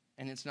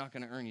 and it's not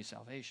going to earn you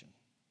salvation.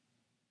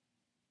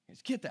 You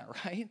guys get that,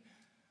 right?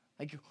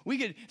 Like we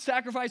could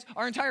sacrifice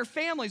our entire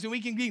families, and we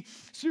can be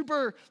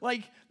super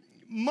like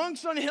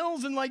monks on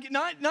hills and like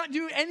not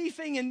do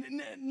anything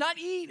and not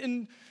eat,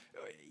 and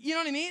you know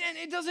what I mean? And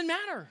it doesn't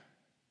matter.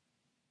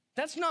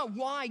 That's not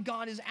why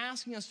God is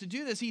asking us to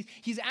do this.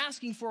 He's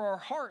asking for our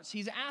hearts.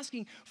 He's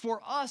asking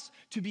for us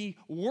to be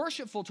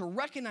worshipful, to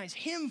recognize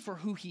him for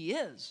who he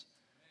is.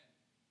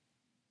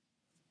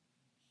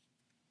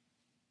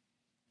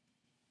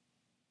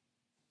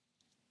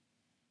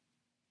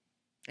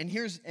 And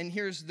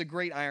here's the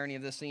great irony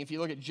of this thing. If you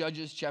look at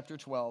Judges chapter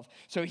 12.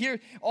 So here,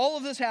 all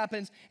of this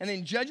happens, and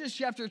then Judges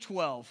chapter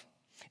 12,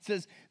 it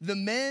says, the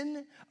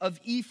men of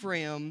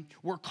Ephraim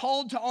were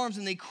called to arms,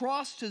 and they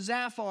crossed to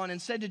Zaphon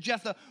and said to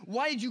Jephthah,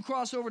 why did you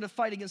cross over to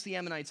fight against the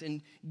Ammonites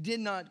and did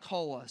not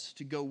call us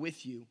to go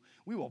with you?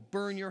 We will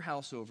burn your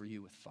house over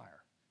you with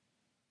fire.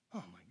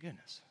 Oh my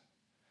goodness.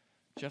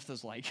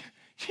 Jephthah's like,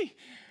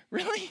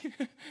 really?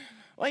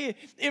 Like,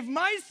 if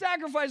my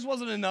sacrifice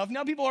wasn't enough,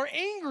 now people are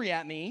angry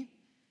at me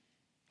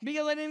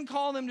because I didn't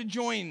call them to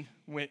join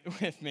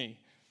with me.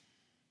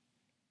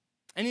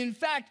 And in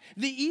fact,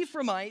 the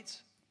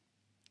Ephraimites,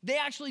 they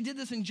actually did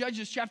this in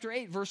Judges chapter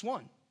 8, verse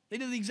 1. They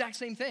did the exact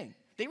same thing.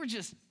 They were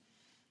just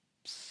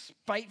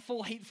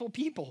spiteful, hateful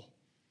people.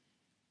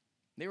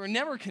 They were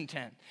never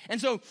content. And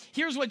so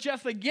here's what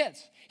Jephthah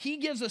gets. He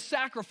gives a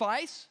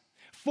sacrifice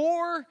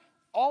for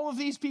all of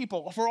these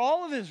people, for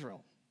all of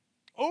Israel,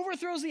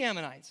 overthrows the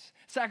Ammonites,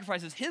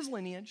 sacrifices his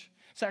lineage,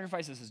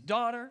 sacrifices his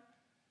daughter,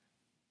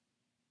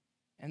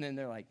 and then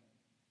they're like,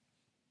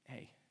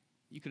 hey,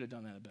 you could have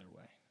done that a better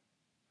way.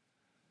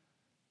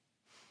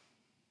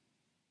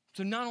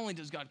 So not only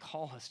does God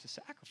call us to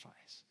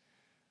sacrifice,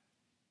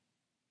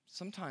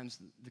 sometimes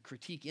the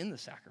critique in the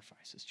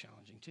sacrifice is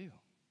challenging too.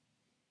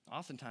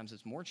 Oftentimes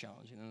it's more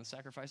challenging than the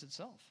sacrifice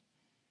itself.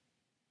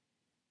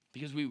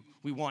 Because we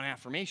want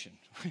affirmation.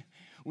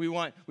 we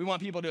want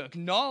people to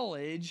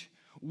acknowledge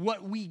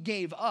what we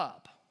gave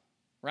up,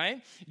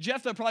 right?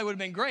 Jephthah probably would have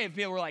been great if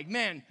people were like,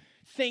 man,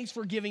 thanks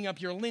for giving up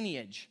your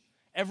lineage.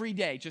 Every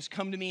day, just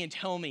come to me and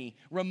tell me,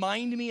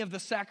 remind me of the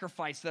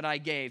sacrifice that I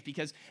gave,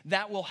 because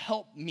that will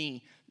help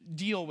me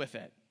deal with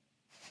it.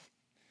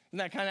 Isn't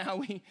that kind of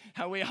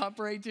how we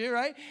operate too,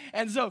 right?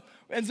 And so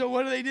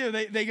what do?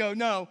 They go,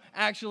 no,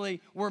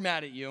 actually, we're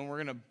mad at you, and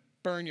we're going to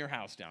burn your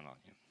house down on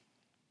you.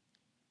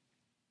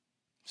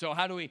 So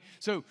how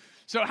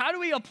do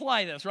we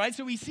apply this, right?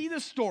 So we see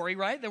this story,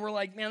 right? That we're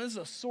like, man, this is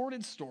a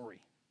sordid story.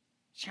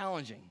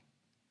 Challenging.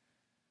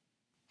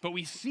 But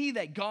we see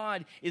that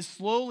God is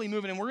slowly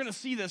moving, and we're going to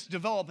see this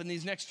develop in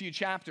these next few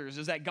chapters,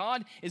 is that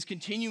God is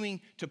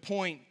continuing to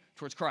point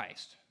towards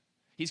Christ.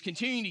 He's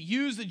continuing to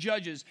use the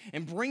judges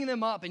and bring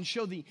them up and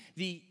show the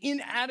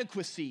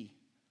inadequacy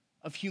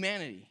of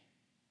humanity.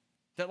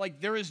 That like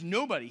there is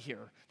nobody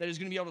here that is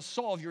going to be able to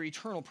solve your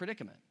eternal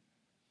predicament.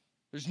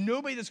 There's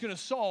nobody that's going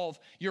to solve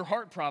your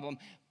heart problem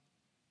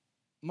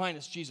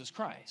minus Jesus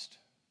Christ.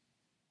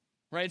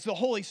 Right? It's the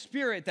Holy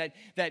Spirit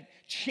that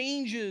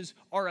changes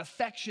our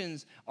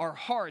affections, our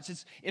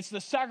hearts. It's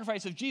the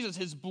sacrifice of Jesus,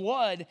 his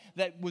blood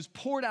that was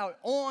poured out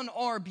on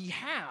our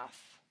behalf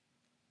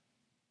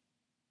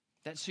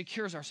that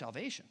secures our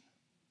salvation.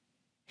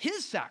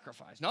 His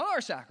sacrifice, not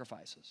our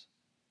sacrifices.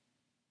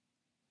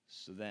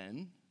 So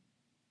then,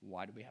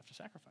 why do we have to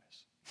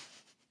sacrifice?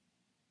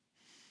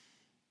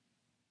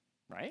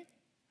 Right?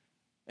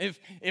 If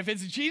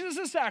it's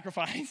Jesus'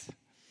 sacrifice,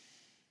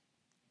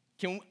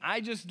 can I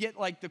just get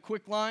like the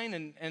quick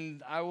line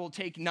and I will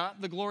take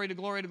not the glory to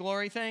glory to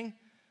glory thing,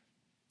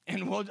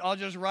 and I'll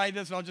just ride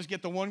this and I'll just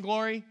get the one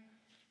glory,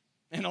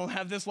 and I'll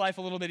have this life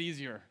a little bit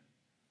easier?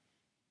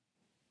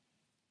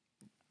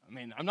 I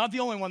mean, I'm not the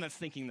only one that's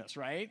thinking this,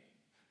 right?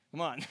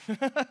 Come on.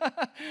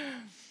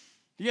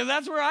 Because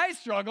that's where I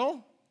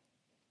struggle.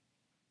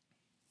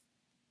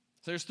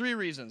 So there's three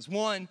reasons.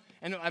 One,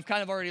 and I've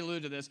kind of already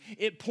alluded to this,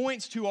 it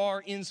points to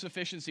our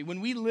insufficiency.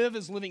 When we live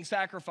as living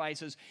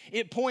sacrifices,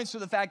 it points to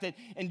the fact that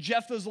in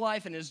Jephthah's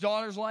life and his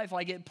daughter's life,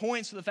 like it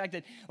points to the fact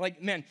that,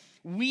 like, man,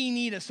 we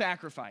need a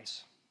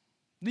sacrifice.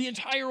 The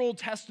entire Old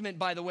Testament,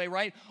 by the way,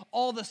 right?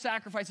 All the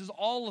sacrifices,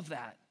 all of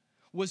that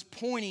was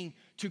pointing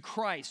to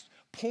Christ,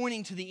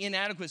 pointing to the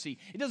inadequacy.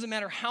 It doesn't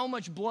matter how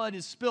much blood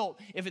is spilt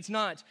if it's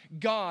not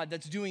God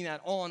that's doing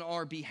that on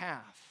our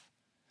behalf.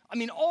 I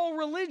mean, all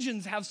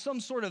religions have some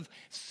sort of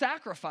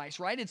sacrifice,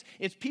 right?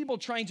 It's people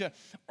trying to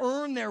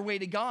earn their way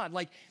to God.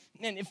 Like,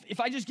 man, if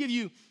I just give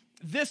you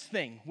this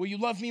thing, will you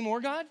love me more,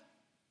 God?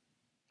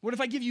 What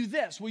if I give you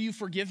this? Will you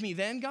forgive me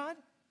then, God?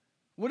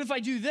 What if I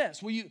do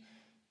this? Will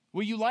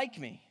you like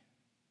me?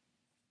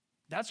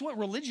 That's what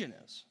religion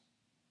is.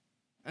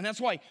 And that's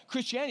why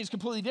Christianity is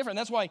completely different.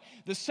 That's why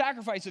the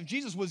sacrifice of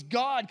Jesus was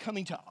God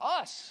coming to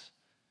us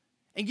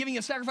and giving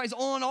a sacrifice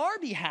on our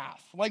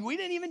behalf. Like, we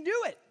didn't even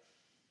do it.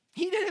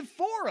 He did it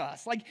for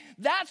us. Like,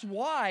 that's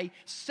why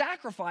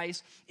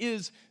sacrifice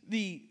is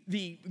the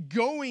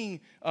going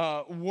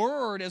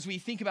word as we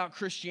think about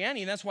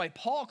Christianity. And that's why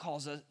Paul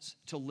calls us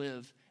to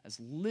live as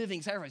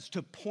living sacrifices,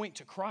 to point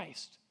to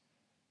Christ.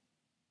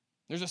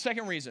 There's a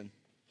second reason.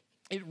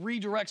 It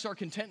redirects our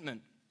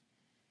contentment.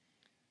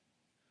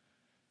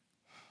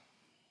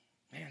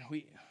 Man,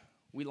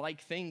 we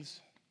like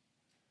things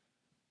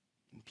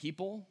and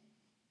people.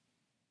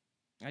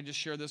 I just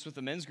shared this with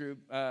the men's group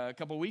a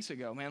couple weeks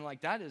ago. Man,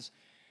 like that is,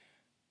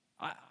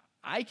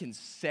 I can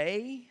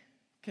say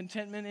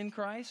contentment in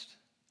Christ.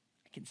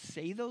 I can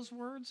say those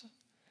words,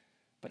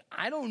 but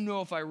I don't know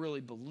if I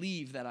really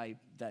believe that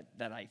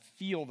I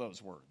feel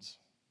those words.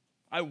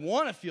 I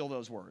want to feel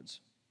those words.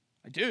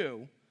 I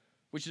do,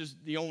 which is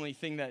the only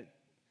thing that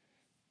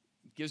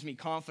gives me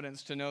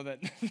confidence to know that,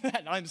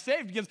 that I'm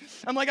saved, because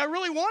I'm like, I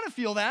really want to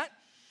feel that.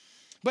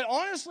 But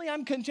honestly,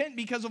 I'm content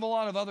because of a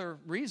lot of other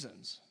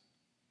reasons.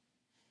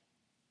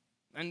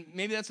 And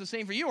maybe that's the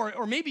same for you,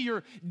 or maybe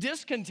you're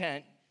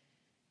discontent,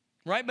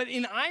 right? But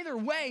in either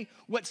way,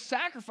 what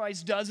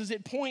sacrifice does is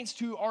it points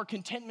to our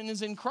contentment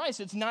is in Christ.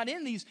 It's not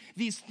in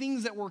these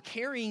things that we're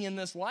carrying in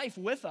this life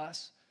with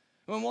us.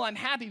 Well, I'm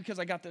happy because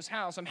I got this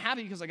house. I'm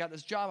happy because I got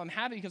this job. I'm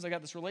happy because I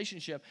got this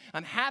relationship.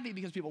 I'm happy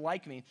because people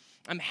like me.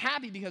 I'm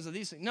happy because of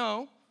these things.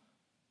 No,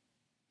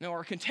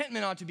 our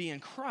contentment ought to be in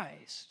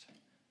Christ.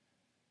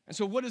 And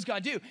so what does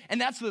God do? And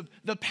that's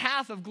the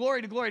path of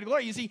glory to glory to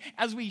glory. You see,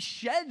 as we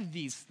shed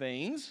these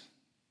things,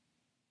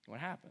 what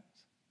happens?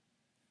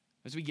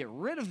 As we get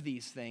rid of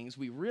these things,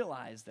 we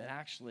realize that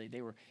actually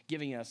they were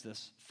giving us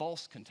this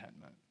false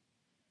contentment,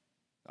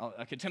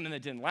 a contentment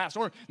that didn't last.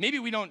 Or maybe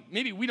we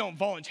don't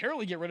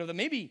voluntarily get rid of them.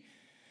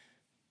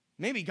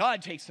 Maybe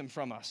God takes them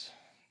from us,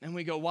 and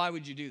we go, "Why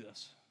would you do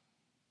this?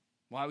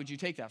 Why would you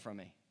take that from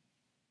me?"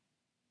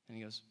 And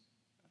he goes,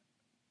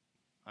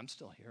 "I'm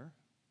still here.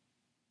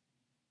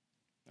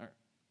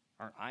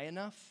 Aren't I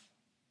enough?"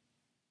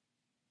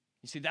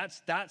 You see,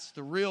 that's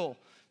the real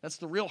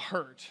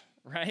hurt,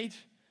 right?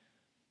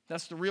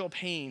 That's the real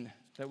pain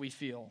that we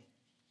feel.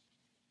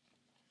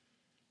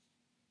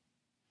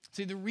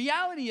 See, the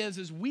reality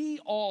is we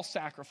all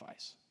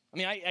sacrifice. I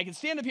mean, I can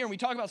stand up here and we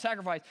talk about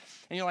sacrifice,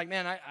 and you're like,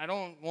 "Man, I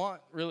don't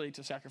want really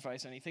to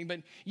sacrifice anything."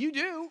 But you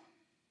do.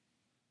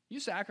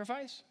 You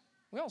sacrifice.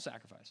 We all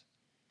sacrifice.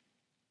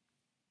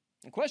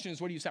 The question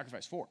is, what do you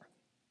sacrifice for?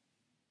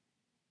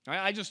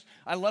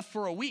 I left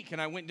for a week,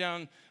 and I went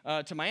down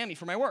to Miami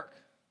for my work.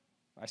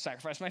 I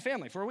sacrificed my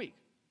family for a week,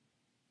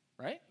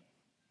 right?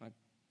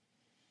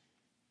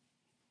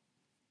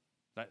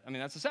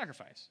 That's a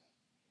sacrifice.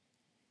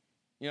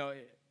 We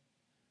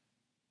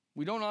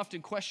don't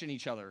often question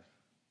each other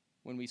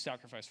when we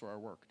sacrifice for our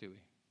work, do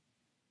we?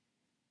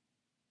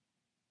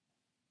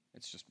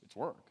 It's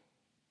work.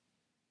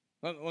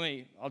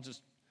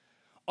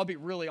 I'll be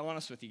really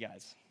honest with you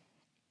guys.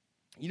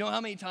 You know how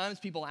many times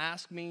people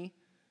ask me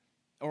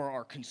or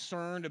are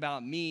concerned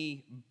about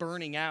me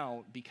burning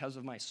out because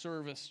of my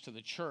service to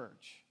the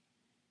church?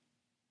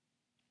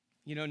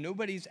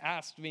 Nobody's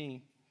asked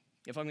me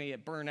if I'm going to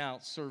get burned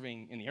out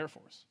serving in the Air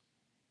Force.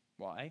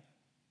 Why?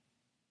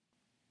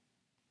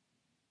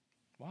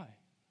 Why?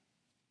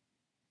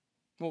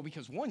 Well,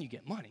 because one, you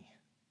get money.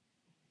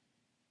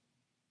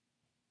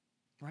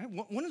 Right?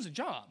 One is a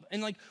job.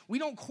 And we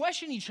don't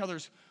question each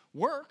other's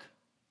work.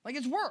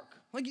 It's work.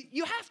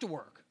 You have to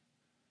work.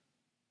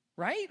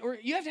 Right? Or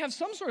you have to have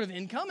some sort of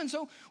income. And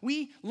so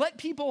we let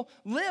people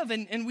live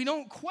and we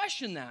don't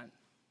question that.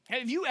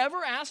 Have you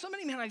ever asked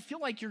somebody, "Man, I feel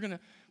like you're going to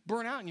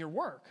burn out in your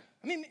work"?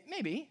 I mean,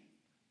 maybe.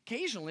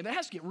 Occasionally, but it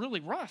has to get really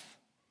rough.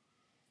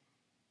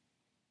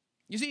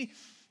 You see,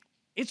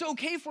 it's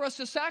okay for us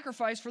to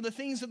sacrifice for the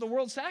things that the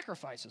world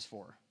sacrifices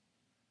for.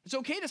 It's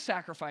okay to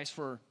sacrifice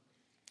for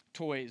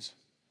toys,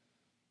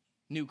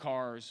 new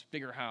cars,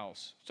 bigger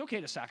house. It's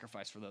okay to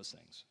sacrifice for those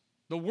things.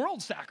 The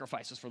world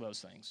sacrifices for those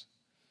things.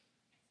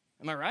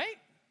 Am I right?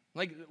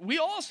 We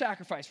all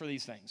sacrifice for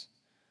these things.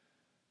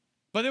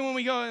 But then when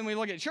we go and we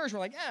look at church, we're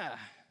like, I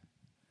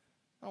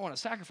don't want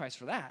to sacrifice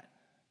for that.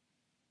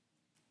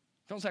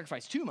 Don't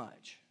sacrifice too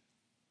much.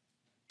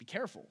 Be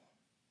careful.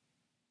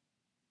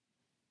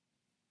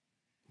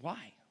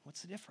 Why?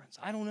 What's the difference?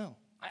 I don't know.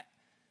 I'm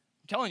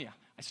telling you,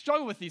 I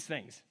struggle with these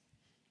things.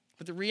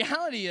 But the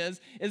reality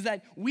is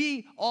that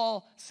we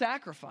all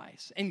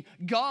sacrifice. And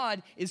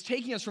God is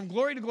taking us from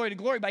glory to glory to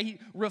glory by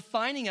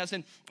refining us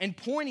and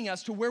pointing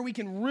us to where we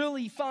can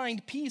really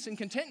find peace and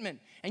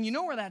contentment. And you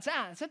know where that's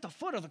at? It's at the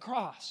foot of the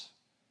cross.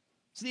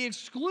 It's the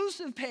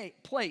exclusive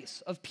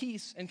place of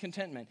peace and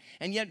contentment.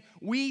 And yet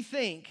we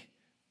think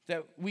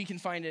that we can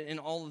find it in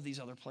all of these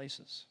other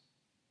places.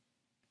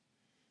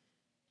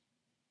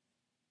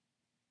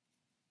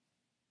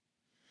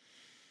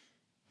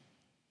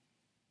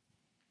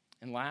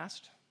 And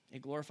last,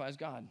 it glorifies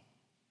God.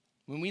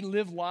 When we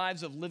live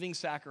lives of living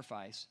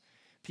sacrifice,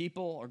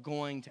 people are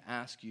going to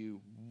ask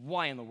you,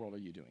 "Why in the world are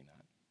you doing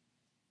that?"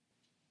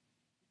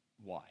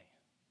 Why?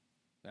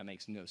 That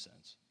makes no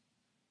sense.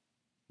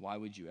 Why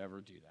would you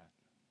ever do that?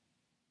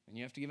 And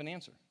you have to give an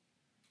answer.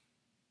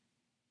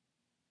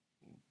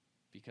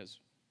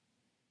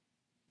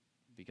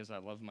 Because I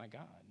love my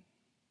God.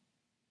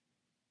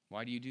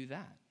 Why do you do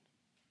that?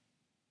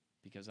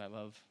 Because I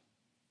love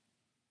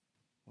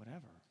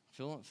whatever.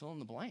 Fill in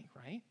the blank,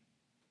 right?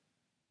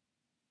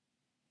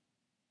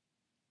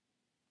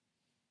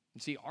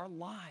 And see, our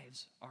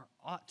lives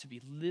ought to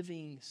be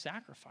living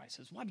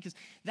sacrifices. Why? Because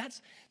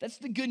that's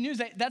the good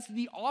news. That's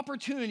the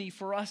opportunity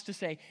for us to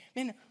say,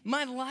 "Man,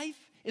 my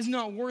life is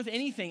not worth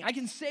anything." I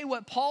can say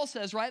what Paul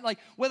says, right?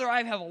 Whether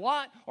I have a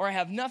lot or I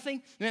have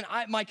nothing, man,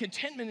 my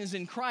contentment is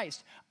in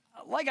Christ.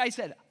 Like I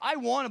said, I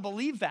want to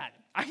believe that.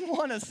 I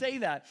want to say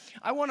that.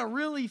 I want to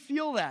really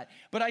feel that.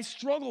 But I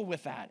struggle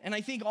with that, and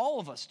I think all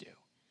of us do.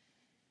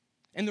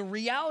 And the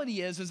reality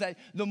is that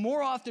the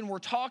more often we're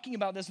talking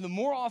about this, the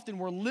more often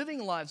we're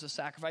living lives of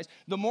sacrifice,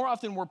 the more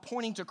often we're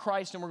pointing to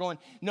Christ and we're going,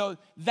 "No,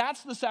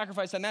 that's the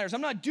sacrifice that matters.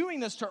 I'm not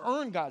doing this to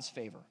earn God's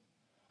favor.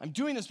 I'm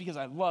doing this because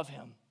I love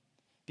him,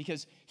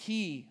 because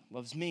he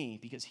loves me,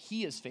 because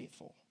he is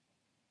faithful.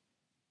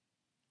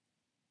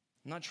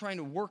 I'm not trying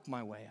to work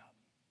my way up.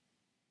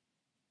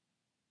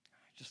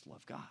 I just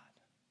love God,"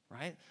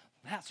 right?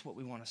 That's what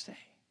we want to say.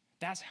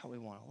 That's how we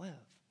want to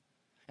live.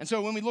 And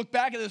so when we look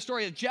back at the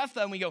story of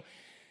Jephthah and we go,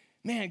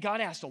 "Man,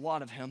 God asked a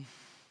lot of him."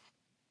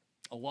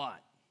 A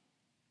lot.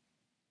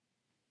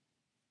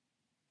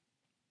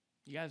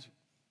 You guys,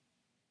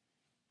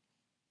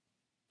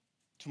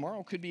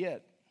 tomorrow could be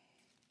it.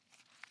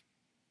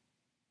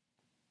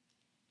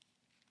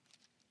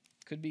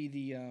 Could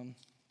be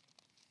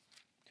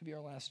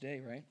our last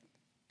day, right?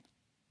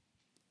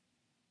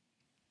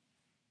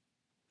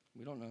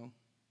 We don't know.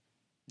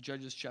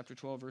 Judges chapter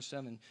 12, verse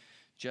 7.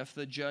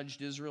 Jephthah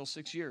judged Israel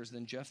 6 years.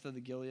 Then Jephthah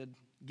the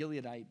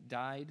Gileadite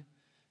died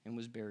and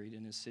was buried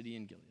in his city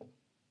in Gilead.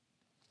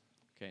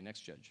 Okay,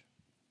 next judge.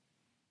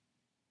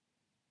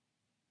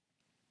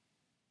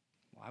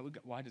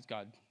 Why does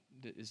God,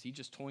 is he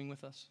just toying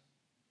with us?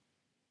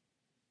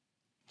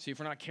 See, if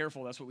we're not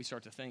careful, that's what we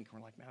start to think.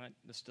 We're like, man,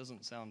 this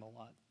doesn't sound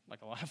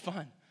like a lot of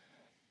fun.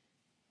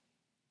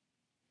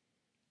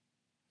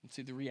 And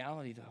see, the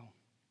reality, though,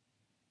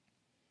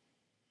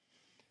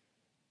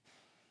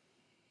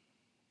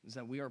 is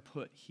that we are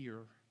put here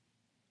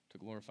to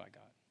glorify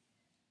God.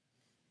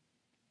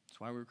 That's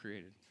why we were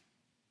created.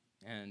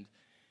 And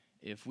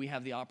if we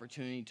have the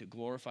opportunity to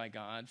glorify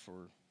God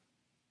for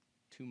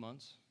 2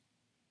 months,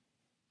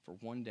 for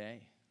 1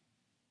 day,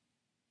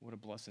 what a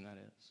blessing that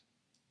is.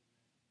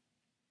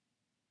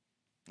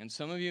 And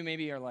some of you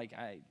maybe are like,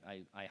 I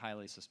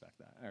highly suspect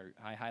that, or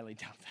I highly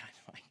doubt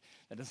that. Like,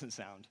 that doesn't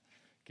sound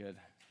good.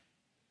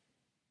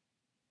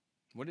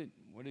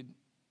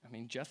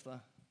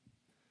 Jephthah,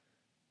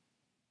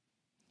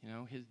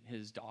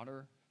 his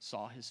daughter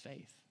saw his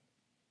faith,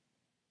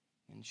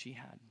 and she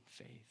had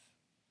faith.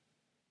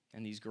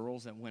 And these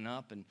girls that went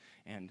up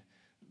and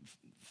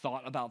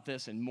thought about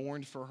this and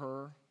mourned for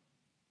her,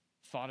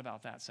 thought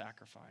about that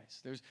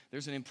sacrifice.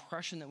 There's an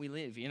impression that we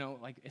live,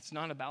 it's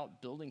not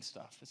about building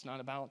stuff. It's not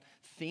about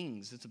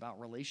things. It's about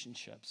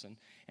relationships.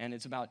 And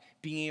it's about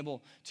being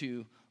able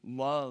to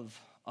love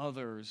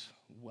others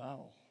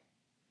well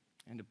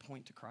and to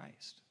point to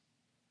Christ.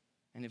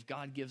 And if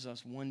God gives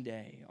us 1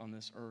 day on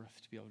this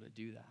earth to be able to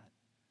do that,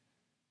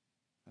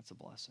 that's a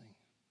blessing.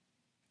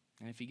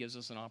 And if he gives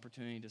us an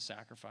opportunity to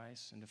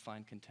sacrifice and to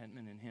find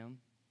contentment in him,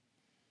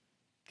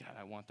 God,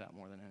 I want that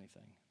more than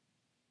anything.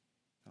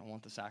 I don't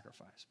want the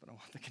sacrifice, but I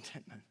want the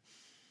contentment.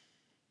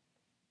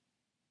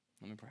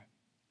 Let me pray.